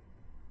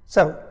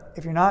 So,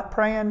 if you're not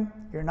praying,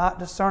 you're not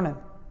discerning.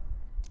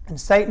 And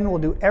Satan will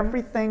do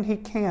everything he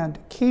can to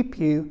keep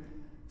you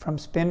from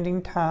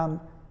spending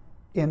time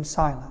in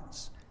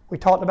silence. We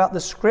talked about the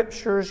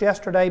Scriptures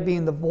yesterday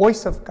being the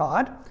voice of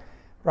God,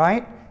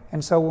 right?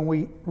 And so when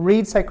we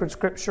read sacred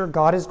Scripture,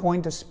 God is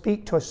going to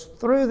speak to us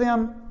through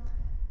them.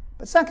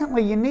 But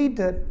secondly, you need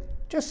to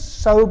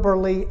just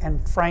soberly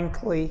and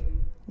frankly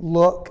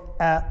look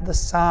at the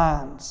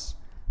signs,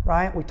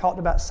 right? We talked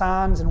about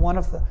signs in one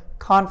of the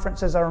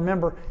conferences. I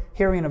remember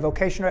hearing a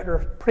vocation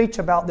director preach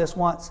about this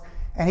once.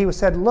 And he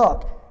said,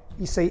 look,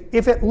 you see,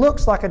 if it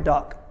looks like a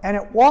duck, and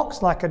it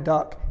walks like a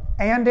duck,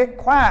 and it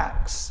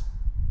quacks,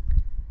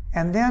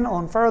 and then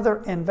on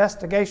further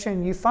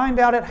investigation, you find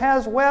out it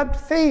has webbed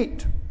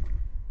feet,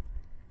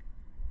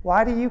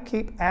 why do you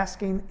keep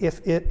asking if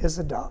it is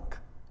a duck?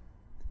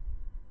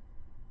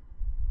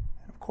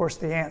 And of course,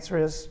 the answer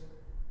is,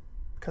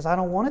 because I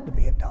don't want it to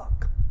be a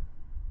duck.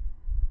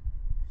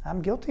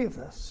 I'm guilty of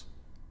this.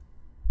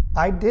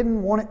 I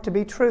didn't want it to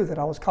be true that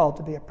I was called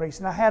to be a priest,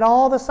 and I had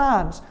all the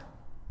signs.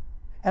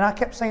 And I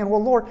kept saying,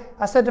 well, Lord,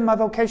 I said to my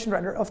vocation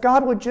director, if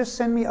God would just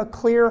send me a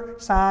clear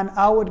sign,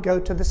 I would go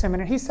to the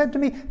seminary. He said to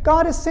me,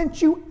 God has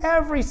sent you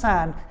every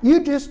sign.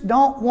 You just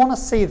don't want to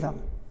see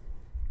them.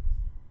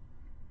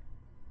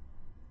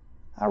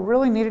 I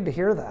really needed to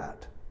hear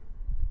that.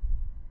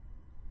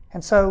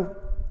 And so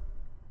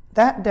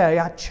that day,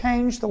 I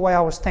changed the way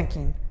I was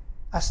thinking.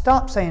 I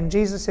stopped saying,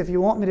 Jesus, if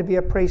you want me to be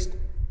a priest,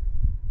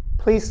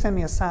 please send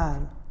me a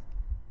sign.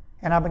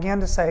 And I began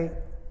to say,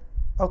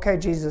 okay,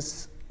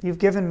 Jesus, you've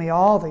given me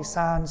all these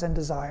signs and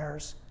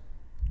desires.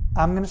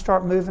 I'm going to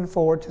start moving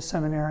forward to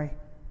seminary.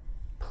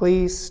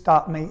 Please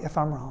stop me if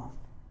I'm wrong.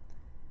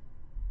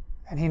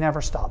 And he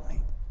never stopped me.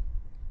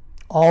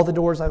 All the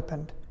doors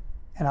opened,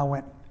 and I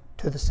went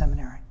to the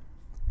seminary.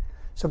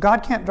 So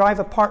God can't drive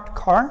a parked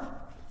car,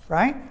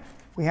 right?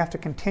 We have to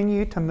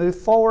continue to move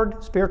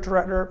forward. Spiritual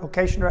director,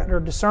 vocation director,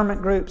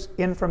 discernment groups,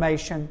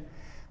 information.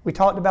 We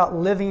talked about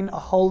living a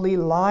holy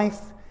life.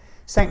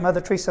 St.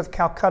 Mother Teresa of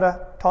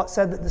Calcutta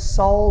said that the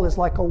soul is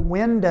like a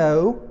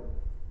window,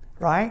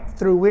 right,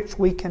 through which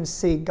we can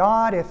see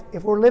God.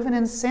 If we're living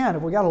in sin,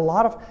 if we got a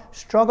lot of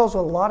struggles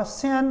with a lot of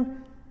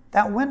sin,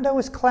 that window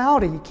is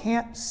cloudy. You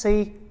can't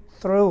see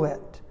through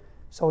it.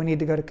 So we need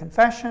to go to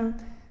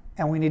confession,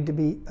 and we need to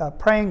be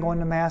praying, going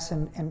to Mass,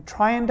 and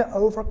trying to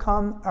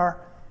overcome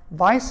our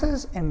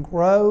vices and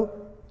grow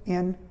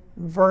in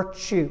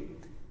virtue.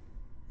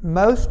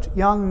 Most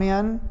young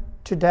men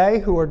today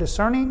who are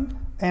discerning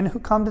and who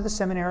come to the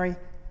seminary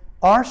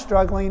are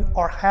struggling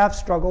or have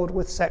struggled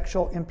with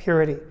sexual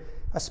impurity,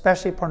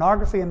 especially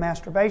pornography and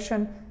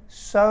masturbation.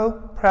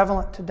 So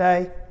prevalent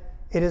today,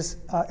 it is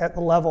at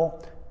the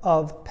level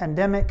of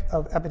pandemic,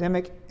 of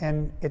epidemic,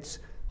 and it's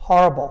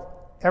horrible.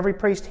 Every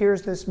priest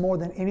hears this more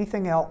than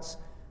anything else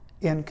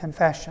in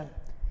confession.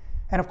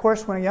 And of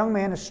course, when a young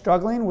man is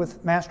struggling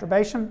with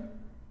masturbation,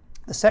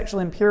 the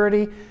sexual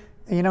impurity,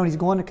 he's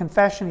going to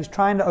confession, he's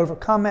trying to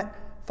overcome it.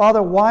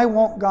 Father, why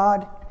won't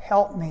God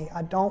help me?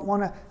 I don't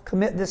want to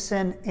commit this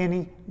sin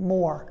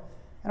anymore.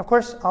 And of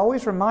course, I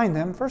always remind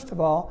them, first of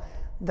all,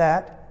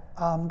 that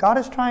God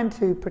is trying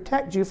to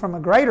protect you from a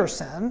greater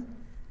sin.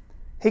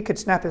 He could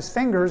snap his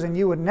fingers and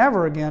you would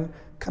never again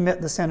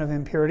commit the sin of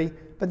impurity,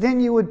 but then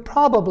you would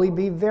probably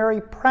be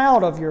very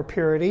proud of your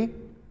purity,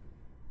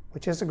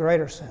 which is a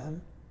greater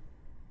sin.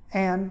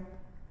 And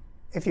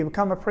if you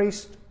become a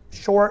priest,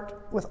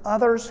 short with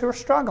others who are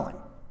struggling.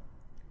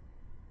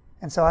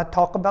 And so I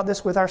talk about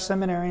this with our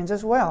seminarians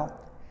as well.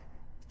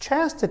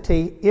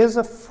 Chastity is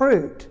a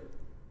fruit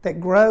that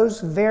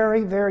grows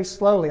very, very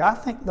slowly. I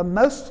think the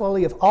most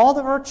slowly of all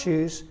the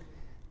virtues,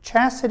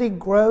 chastity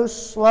grows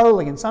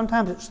slowly, and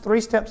sometimes it's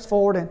 3 steps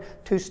forward and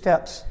 2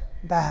 steps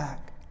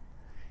back.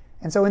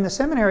 And so in the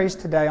seminaries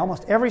today,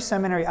 almost every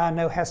seminary I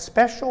know has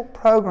special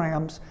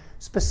programs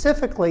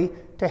specifically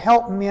to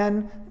help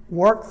men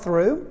work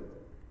through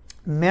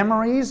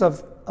memories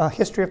of a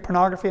history of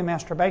pornography and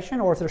masturbation,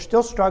 or if they're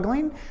still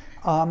struggling,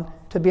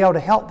 to be able to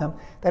help them.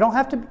 You don't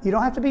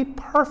have to be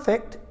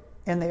perfect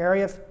in the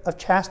area of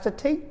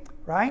chastity,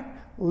 right?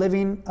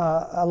 Living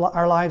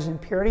our lives in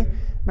purity.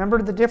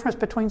 Remember the difference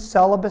between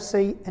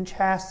celibacy and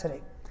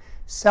chastity.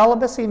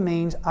 Celibacy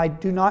means I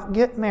do not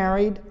get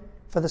married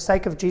for the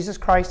sake of Jesus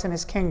Christ and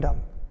his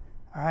kingdom.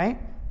 All right?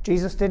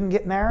 Jesus didn't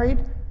get married,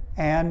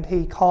 and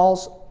he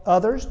calls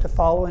others to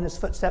follow in his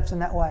footsteps in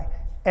that way.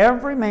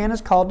 Every man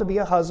is called to be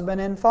a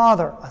husband and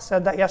father. I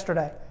said that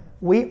yesterday.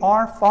 We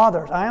are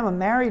fathers. I am a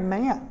married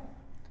man.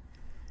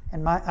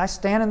 And I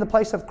stand in the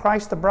place of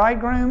Christ the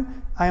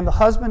bridegroom. I am the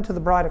husband to the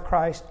bride of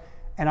Christ,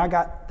 and I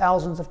got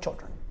thousands of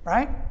children,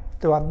 right?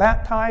 Through I've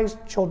baptized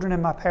children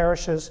in my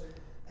parishes,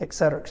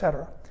 etc.,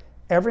 etc.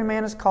 Every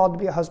man is called to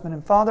be a husband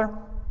and father.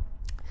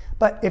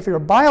 But if you're a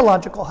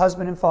biological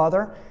husband and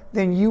father,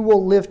 then you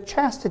will live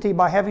chastity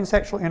by having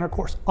sexual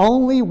intercourse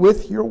only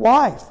with your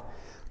wife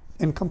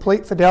in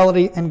complete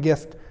fidelity and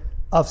gift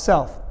of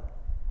self.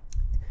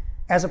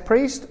 As a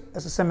priest,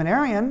 as a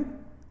seminarian,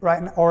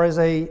 right, or as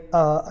a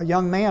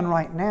young man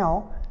right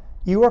now,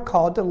 you are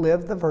called to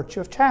live the virtue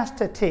of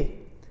chastity.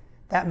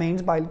 That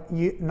means by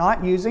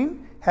not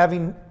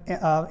having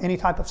any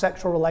type of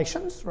sexual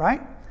relations,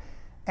 right?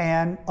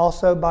 And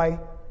also by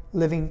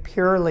living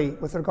purely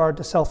with regard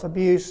to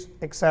self-abuse,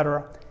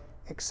 etc.,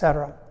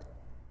 etc.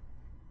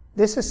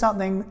 This is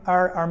something,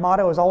 our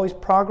motto is always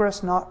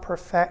progress, not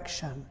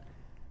perfection.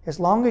 As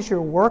long as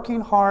you're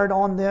working hard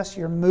on this,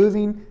 you're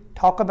moving,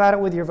 talk about it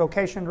with your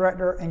vocation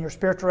director and your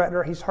spiritual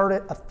director. He's heard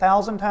it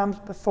 1,000 times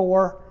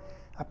before.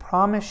 I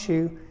promise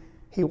you,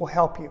 he will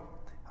help you.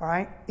 All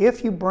right?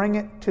 If you bring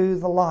it to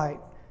the light.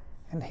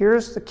 And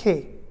here's the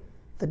key.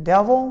 The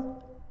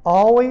devil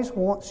always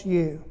wants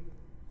you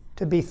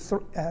to be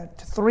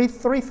three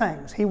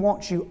things. He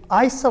wants you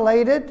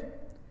isolated,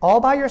 all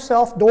by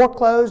yourself, door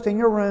closed in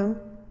your room,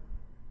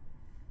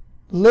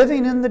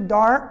 living in the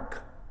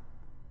dark,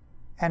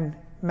 and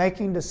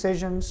making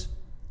decisions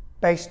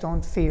based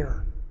on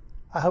fear.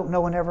 I hope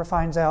no one ever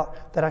finds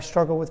out that I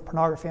struggle with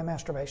pornography and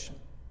masturbation.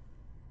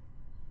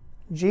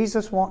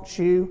 Jesus wants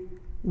you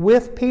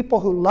with people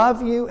who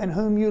love you and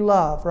whom you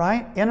love,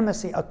 right?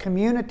 Intimacy, a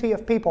community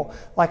of people,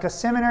 like a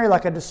seminary,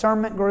 like a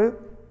discernment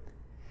group.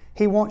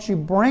 He wants you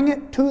bring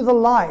it to the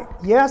light.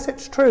 Yes,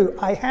 it's true.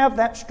 I have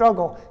that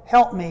struggle.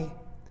 Help me.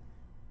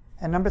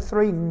 And number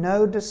 3,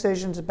 no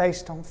decisions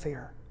based on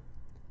fear.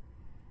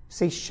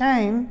 See,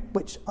 shame,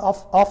 which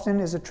often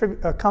is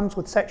comes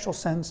with sexual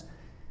sins,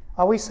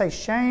 I always say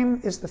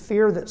shame is the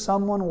fear that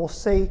someone will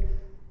see,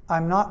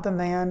 I'm not the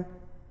man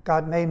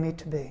God made me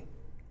to be.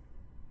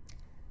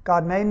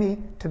 God made me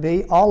to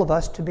be, all of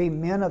us, to be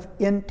men of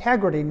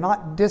integrity,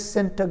 not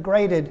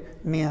disintegrated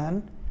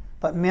men,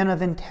 but men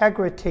of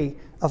integrity,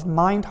 of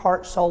mind,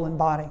 heart, soul, and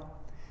body,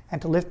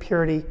 and to live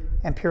purity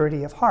and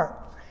purity of heart.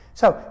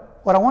 So,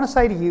 what I want to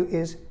say to you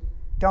is,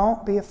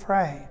 don't be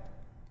afraid.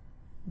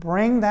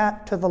 Bring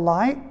that to the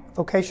light,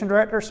 vocation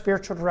director,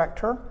 spiritual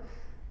director,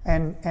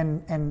 and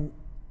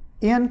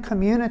in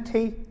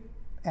community,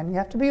 and you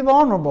have to be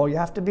vulnerable. You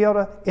have to be able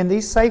to, in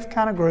these safe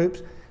kind of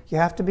groups, you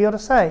have to be able to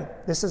say,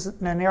 this is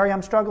an area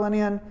I'm struggling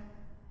in,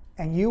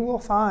 and you will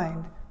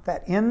find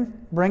that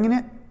in bringing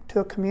it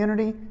to a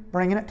community,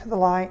 bringing it to the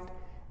light,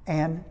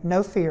 and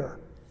no fear,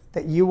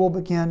 that you will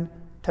begin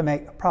to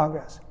make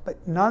progress.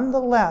 But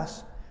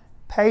nonetheless,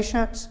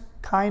 patience,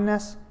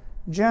 kindness,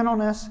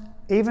 gentleness,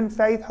 even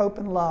faith, hope,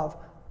 and love,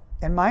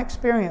 in my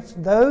experience,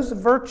 those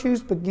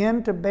virtues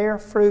begin to bear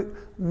fruit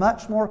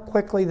much more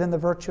quickly than the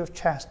virtue of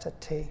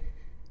chastity.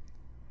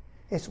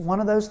 It's one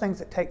of those things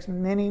that takes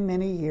many,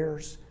 many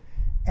years,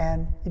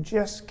 and you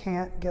just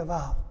can't give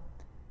up.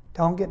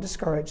 Don't get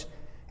discouraged.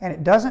 And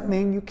it doesn't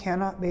mean you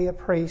cannot be a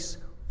priest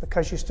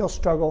because you still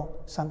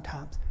struggle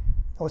sometimes.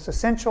 What's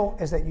essential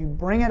is that you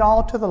bring it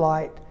all to the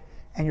light,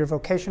 and your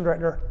vocation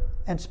director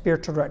and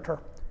spiritual director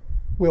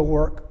will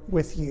work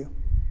with you.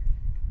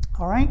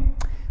 All right?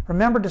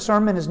 Remember,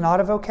 discernment is not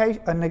a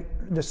vocation.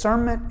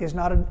 Discernment is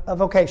not a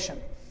vocation.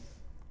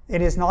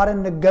 It is not a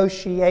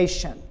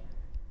negotiation.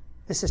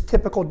 This is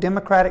typical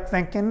democratic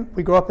thinking.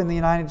 We grew up in the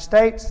United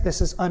States.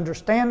 This is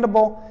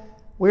understandable.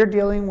 We're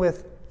dealing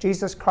with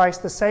Jesus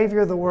Christ, the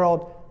Savior of the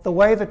world, the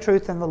way, the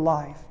truth, and the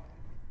life.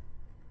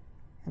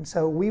 And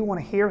so we want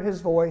to hear His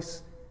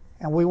voice,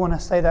 and we want to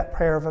say that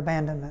prayer of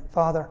abandonment.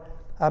 Father,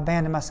 I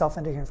abandon myself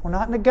into your hands. We're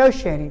not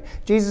negotiating.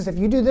 Jesus, if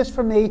you do this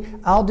for me,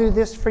 I'll do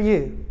this for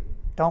you.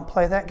 Don't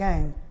play that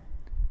game.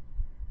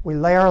 We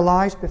lay our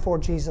lives before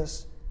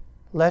Jesus.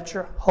 Let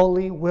your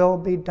holy will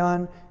be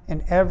done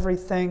in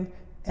everything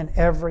and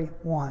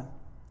everyone.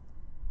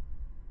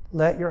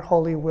 Let your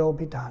holy will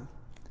be done.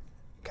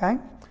 Okay?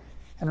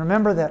 And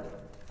remember that,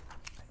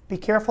 be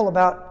careful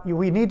about,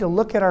 we need to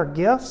look at our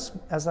gifts,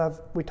 as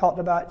we talked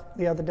about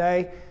the other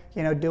day.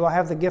 Do I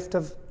have the gift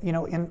of,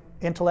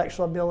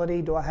 intellectual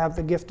ability? Do I have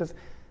the gift of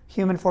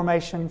human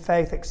formation,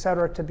 faith,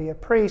 etc., to be a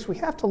priest? We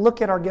have to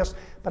look at our gifts,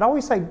 but I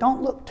always say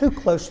don't look too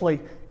closely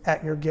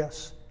at your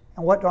gifts.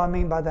 And what do I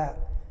mean by that?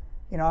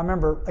 I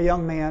remember a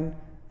young man,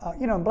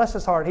 and bless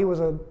his heart, he was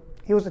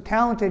a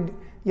talented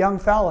young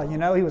fella.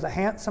 He was a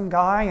handsome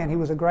guy, and he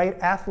was a great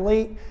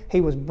athlete.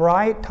 He was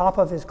bright, top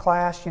of his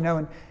class,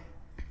 and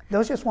there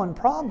was just one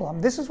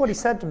problem. This is what he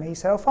said to me. He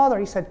said, "Oh, Father,"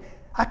 he said,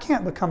 "I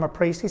can't become a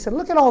priest." He said,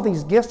 "Look at all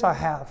these gifts I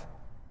have."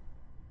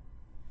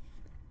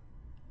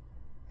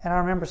 And I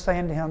remember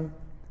saying to him,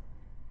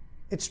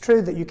 it's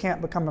true that you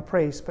can't become a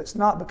priest, but it's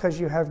not because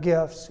you have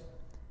gifts.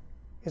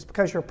 It's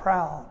because you're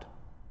proud.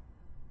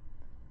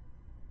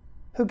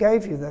 Who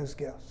gave you those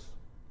gifts?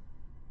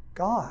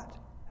 God.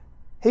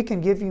 He can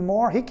give you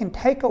more. He can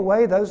take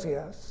away those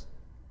gifts.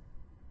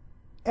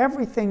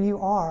 Everything you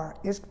are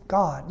is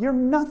God. You're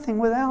nothing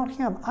without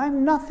Him.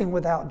 I'm nothing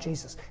without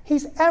Jesus.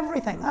 He's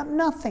everything. I'm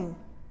nothing.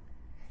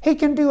 He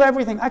can do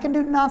everything. I can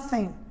do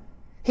nothing.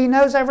 He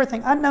knows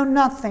everything. I know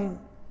nothing.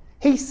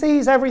 He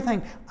sees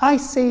everything. I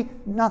see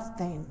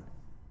nothing.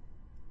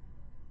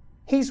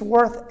 He's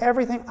worth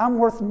everything. I'm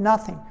worth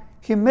nothing.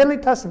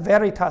 Humilitas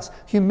veritas.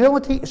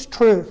 Humility is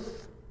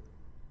truth.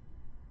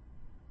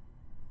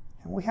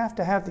 And we have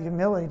to have the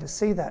humility to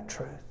see that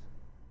truth.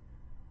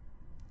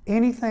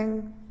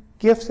 Anything,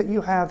 gifts that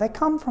you have, they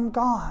come from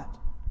God.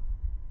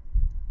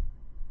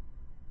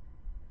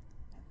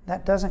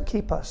 That doesn't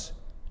keep us.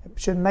 It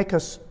should make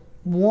us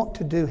want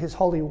to do His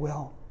holy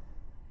will.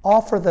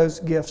 Offer those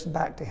gifts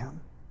back to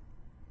Him.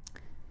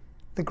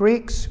 The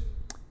Greeks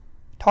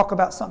talk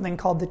about something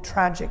called the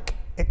tragic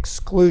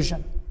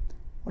exclusion.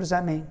 What does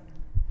that mean?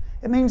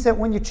 It means that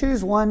when you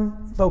choose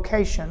one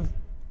vocation,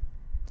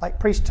 like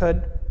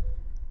priesthood,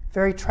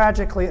 very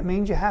tragically it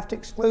means you have to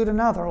exclude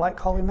another, like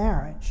holy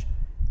marriage.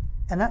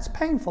 And that's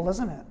painful,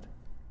 isn't it?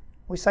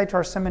 We say to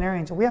our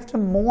seminarians, we have to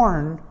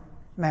mourn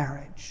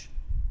marriage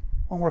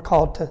when we're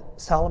called to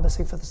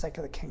celibacy for the sake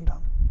of the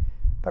kingdom.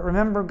 But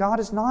remember, God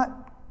is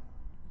not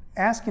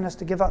asking us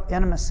to give up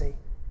intimacy.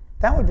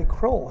 That would be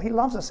cruel. He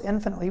loves us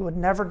infinitely. He would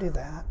never do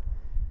that.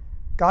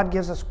 God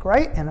gives us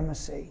great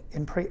intimacy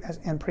in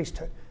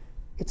priesthood.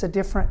 It's a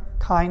different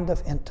kind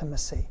of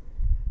intimacy.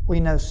 We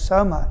know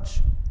so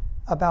much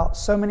about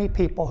so many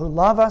people who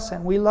love us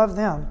and we love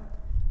them.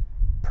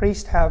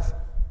 Priests have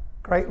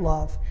great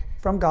love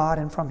from God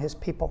and from His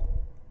people.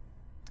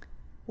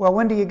 Well,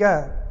 when do you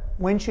go?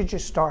 When should you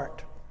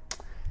start?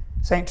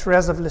 St.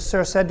 Therese of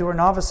Lisieux said to her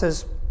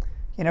novices,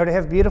 to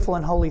have beautiful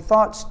and holy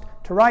thoughts,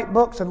 to write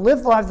books and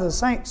live the lives of the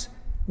saints,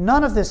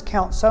 none of this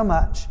counts so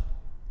much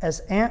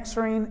as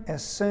answering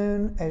as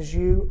soon as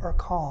you are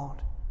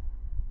called.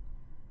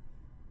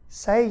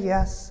 Say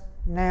yes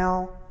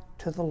now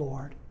to the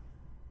Lord.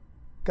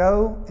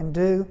 Go and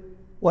do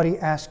what He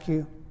asks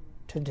you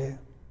to do.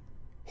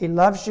 He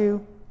loves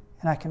you,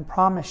 and I can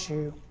promise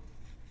you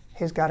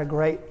He's got a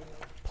great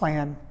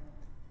plan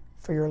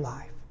for your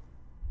life.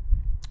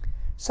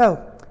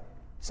 So,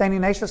 St.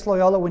 Ignatius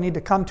Loyola, we need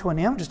to come to an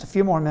end, just a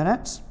few more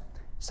minutes.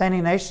 St.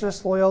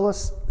 Ignatius Loyola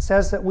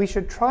says that we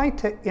should try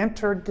to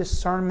enter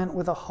discernment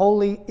with a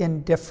holy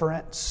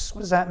indifference.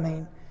 What does that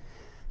mean?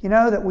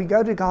 That we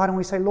go to God and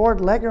we say,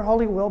 Lord, let your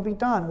holy will be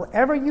done.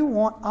 Whatever you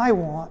want, I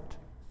want.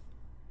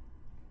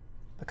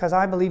 Because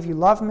I believe you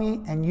love me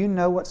and you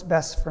know what's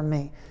best for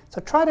me.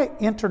 So try to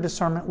enter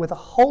discernment with a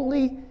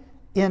holy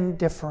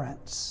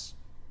indifference.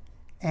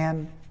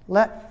 And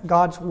let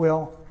God's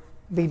will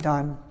be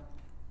done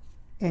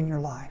in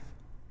your life.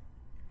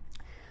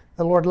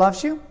 The Lord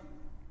loves you.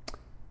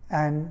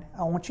 And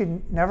I want you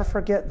to never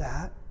forget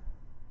that.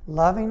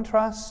 Loving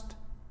trust,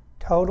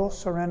 total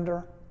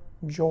surrender,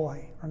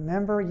 joy.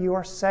 Remember, you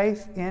are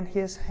safe in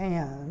His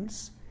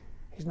hands.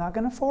 He's not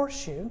going to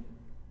force you.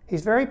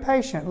 He's very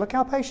patient. Look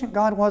how patient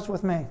God was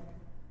with me.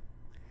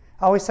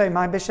 I always say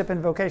my bishop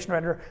and vocation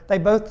director, they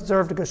both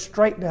deserve to go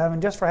straight to heaven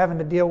just for having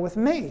to deal with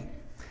me.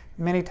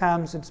 Many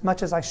times, as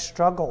much as I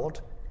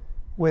struggled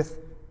with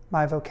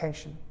my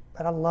vocation.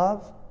 But I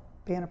love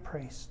being a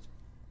priest.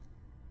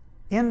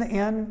 In the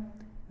end,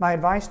 my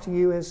advice to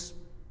you is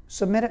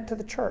submit it to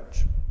the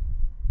church.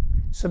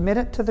 Submit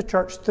it to the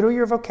church through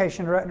your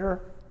vocation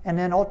director and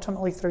then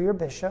ultimately through your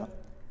bishop.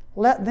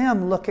 Let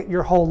them look at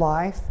your whole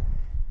life.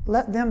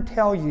 Let them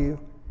tell you,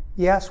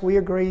 yes, we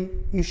agree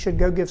you should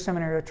go give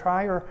seminary a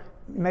try, or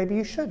maybe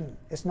you shouldn't.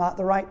 It's not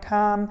the right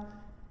time.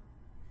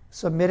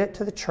 Submit it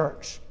to the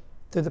church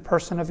through the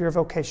person of your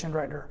vocation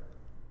director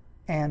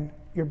and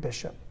your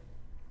bishop.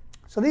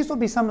 So these will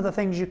be some of the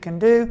things you can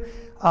do.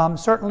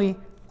 Certainly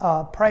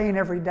praying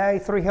every day,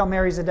 3 Hail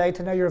Marys a day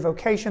to know your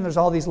vocation. There's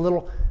all these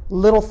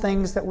little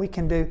things that we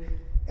can do.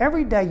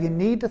 Every day you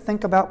need to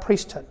think about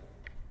priesthood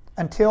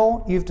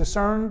until you've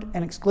discerned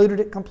and excluded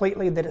it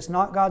completely that it's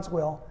not God's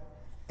will.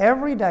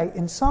 Every day,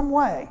 in some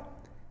way,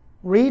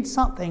 read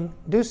something,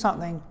 do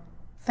something,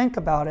 think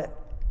about it,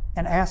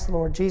 and ask the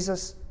Lord,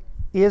 Jesus,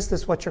 is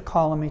this what you're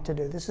calling me to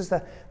do? This is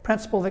the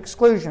principle of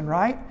exclusion,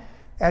 right?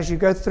 As you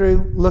go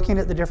through looking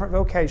at the different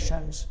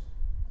vocations,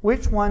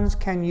 which ones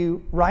can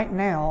you right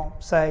now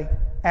say,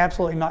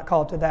 absolutely not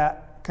called to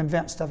that,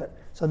 convinced of it?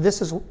 So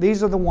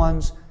these are the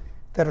ones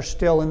that are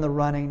still in the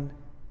running,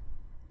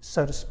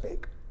 so to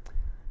speak.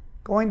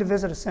 Going to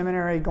visit a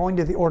seminary, going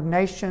to the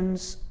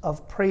ordinations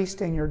of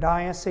priests in your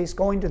diocese,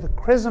 going to the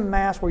Chrism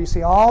Mass where you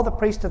see all the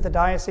priests of the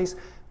diocese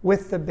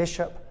with the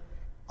bishop.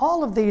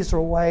 All of these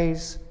are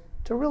ways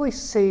to really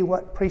see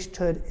what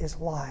priesthood is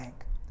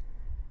like.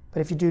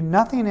 But if you do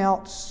nothing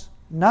else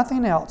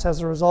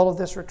as a result of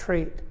this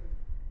retreat,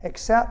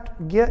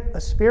 except get a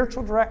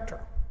spiritual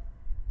director,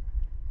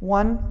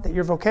 one that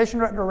your vocation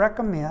director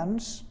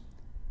recommends,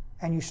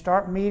 and you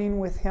start meeting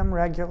with him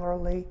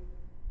regularly,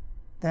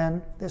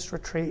 then this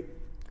retreat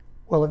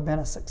will have been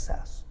a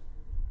success.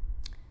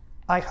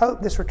 I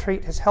hope this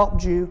retreat has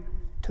helped you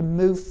to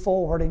move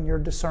forward in your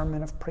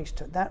discernment of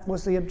priesthood. That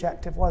was the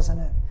objective,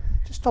 wasn't it?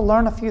 Just to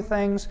learn a few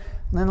things,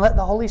 and then let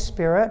the Holy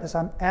Spirit, as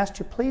I asked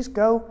you, please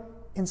go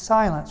in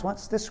silence.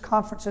 Once this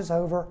conference is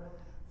over,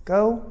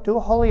 go do a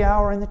holy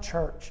hour in the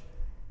church,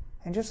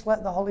 and just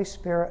let the Holy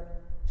Spirit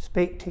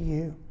speak to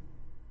you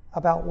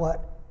about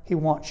what He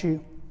wants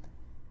you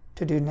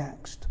to do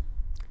next.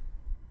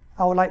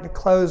 I would like to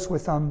close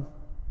with a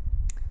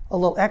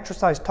little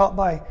exercise taught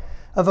by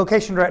a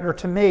vocation director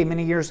to me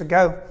many years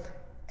ago.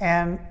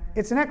 And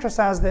it's an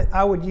exercise that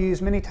I would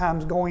use many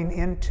times going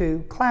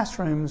into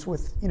classrooms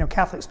with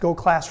Catholic school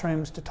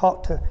classrooms to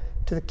talk to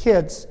the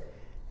kids.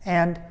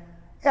 And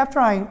after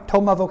I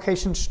told my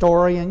vocation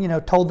story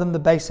and told them the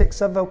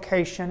basics of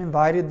vocation,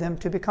 invited them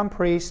to become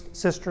priests,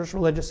 sisters,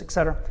 religious,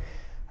 etc.,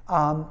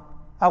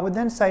 I would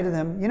then say to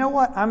them, you know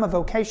what, I'm a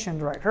vocation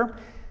director,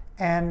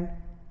 and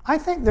I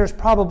think there's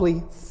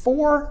probably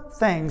 4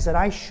 things that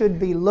I should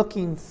be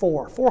looking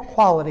for, 4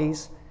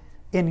 qualities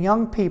in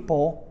young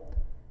people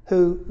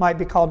who might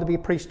be called to be a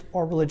priest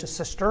or religious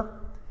sister.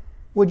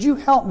 Would you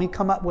help me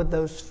come up with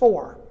those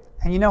 4?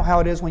 And you know how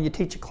it is when you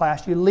teach a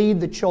class, you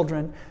lead the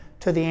children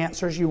to the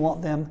answers you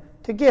want them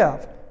to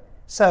give.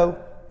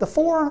 So the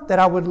 4 that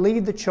I would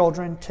lead the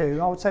children to,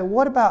 I would say,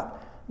 what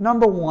about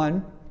number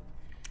 1?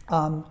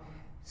 A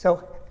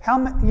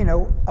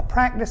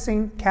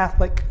practicing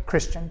Catholic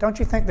Christian. Don't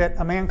you think that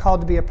a man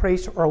called to be a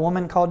priest or a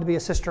woman called to be a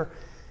sister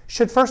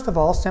should first of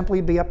all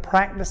simply be a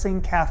practicing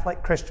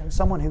Catholic Christian?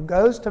 Someone who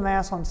goes to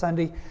Mass on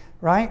Sunday,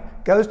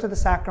 right? Goes to the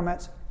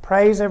sacraments,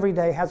 prays every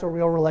day, has a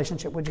real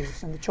relationship with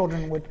Jesus. And the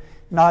children would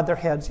nod their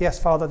heads, yes,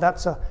 Father,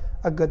 that's a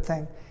good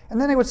thing.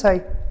 And then I would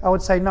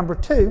say number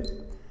 2,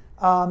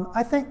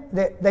 I think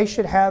that they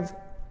should have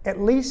at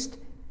least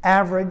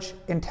average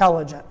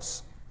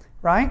intelligence,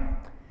 right?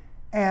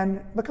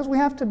 And because we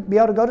have to be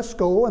able to go to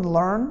school and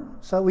learn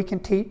so we can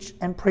teach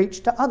and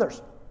preach to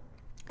others.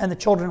 And the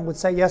children would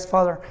say, yes,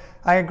 Father,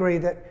 I agree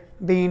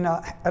that being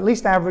at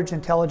least average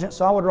intelligence,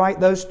 so I would write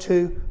those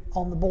two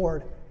on the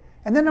board.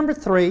 And then number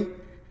 3,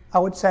 I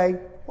would say,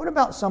 what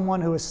about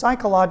someone who is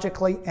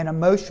psychologically and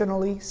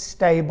emotionally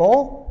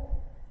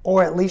stable,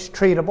 or at least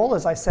treatable,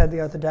 as I said the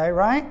other day,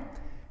 right?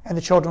 And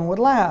the children would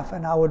laugh,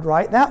 and I would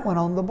write that one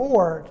on the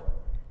board.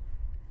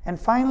 And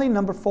finally,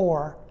 number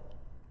 4,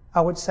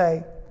 I would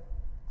say,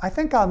 I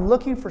think I'm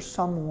looking for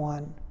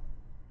someone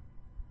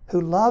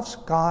who loves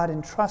God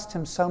and trusts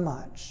Him so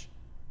much.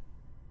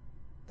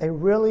 They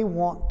really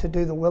want to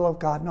do the will of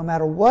God, no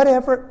matter what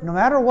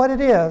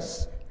it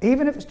is,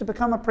 even if it's to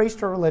become a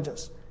priest or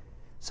religious.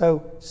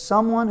 So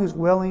someone who's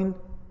willing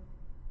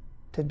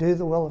to do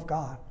the will of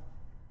God.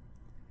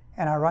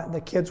 And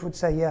the kids would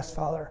say, yes,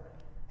 Father.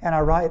 And I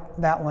write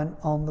that one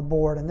on the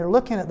board. And they're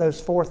looking at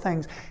those 4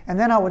 things. And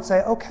then I would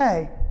say,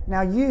 okay,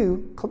 now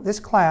you, this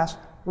class,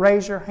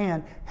 raise your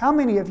hand. How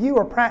many of you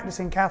are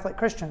practicing Catholic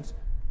Christians?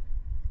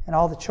 And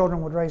all the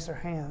children would raise their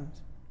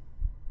hands.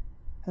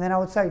 And then I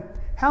would say,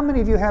 how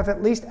many of you have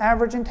at least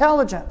average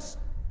intelligence?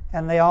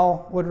 And they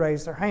all would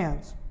raise their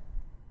hands.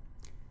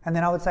 And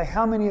then I would say,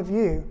 how many of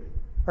you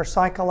are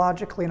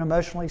psychologically and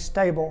emotionally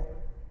stable,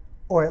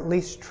 or at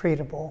least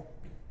treatable?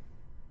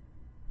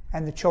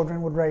 And the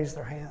children would raise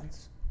their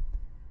hands.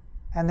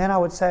 And then I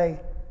would say,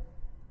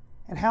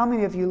 and how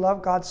many of you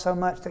love God so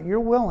much that you're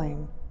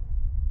willing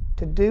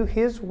to do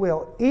His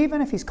will,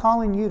 even if He's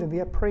calling you to be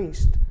a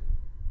priest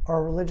or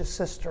a religious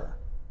sister?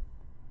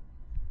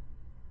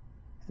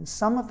 And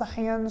some of the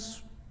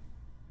hands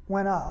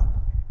went up.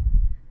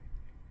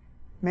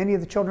 Many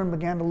of the children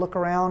began to look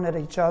around at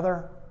each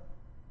other.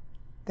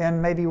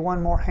 Then maybe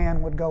one more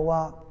hand would go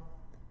up.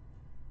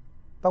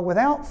 But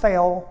without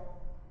fail,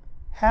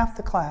 half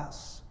the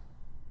class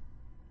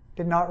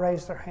did not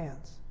raise their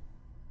hands.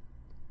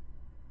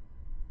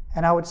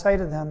 And I would say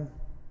to them,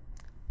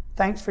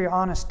 thanks for your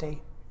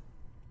honesty.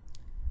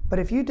 But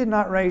if you did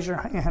not raise your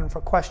hand for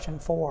question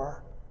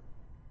 4,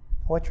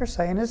 what you're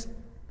saying is,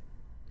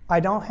 I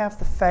don't have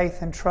the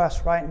faith and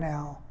trust right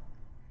now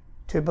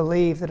to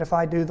believe that if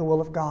I do the will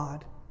of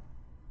God,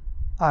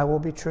 I will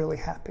be truly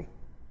happy.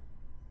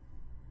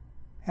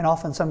 And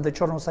often some of the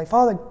children will say,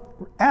 Father,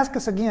 ask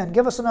us again,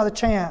 give us another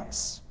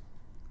chance.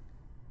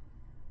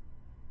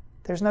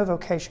 There's no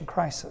vocation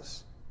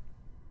crisis.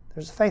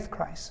 There's a faith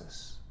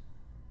crisis.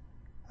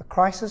 A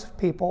crisis of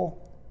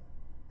people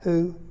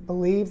who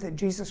believe that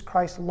Jesus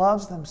Christ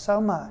loves them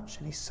so much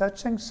and He's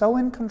so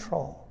in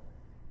control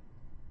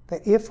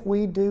that if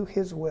we do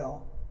His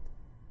will,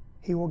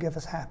 He will give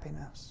us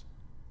happiness.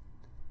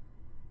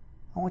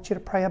 I want you to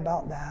pray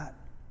about that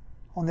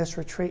on this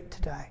retreat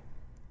today.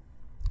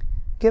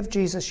 Give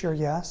Jesus your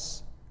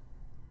yes,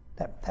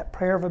 that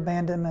prayer of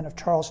abandonment of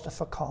Charles de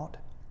Foucauld.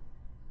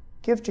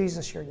 Give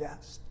Jesus your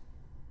yes.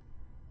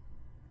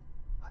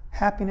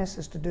 Happiness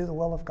is to do the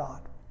will of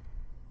God.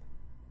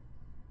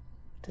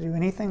 To do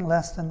anything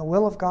less than the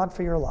will of God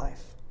for your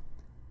life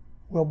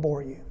will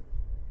bore you.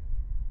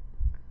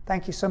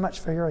 Thank you so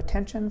much for your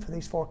attention for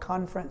these 4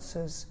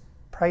 conferences.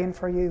 Praying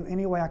for you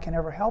any way I can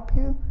ever help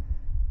you.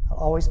 I'll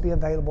always be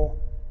available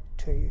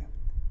to you.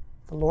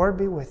 The Lord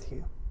be with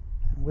you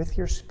and with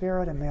your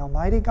spirit, and may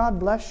Almighty God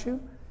bless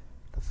you,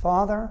 the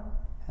Father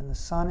and the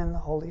Son and the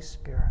Holy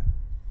Spirit.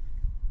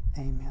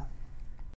 Amen.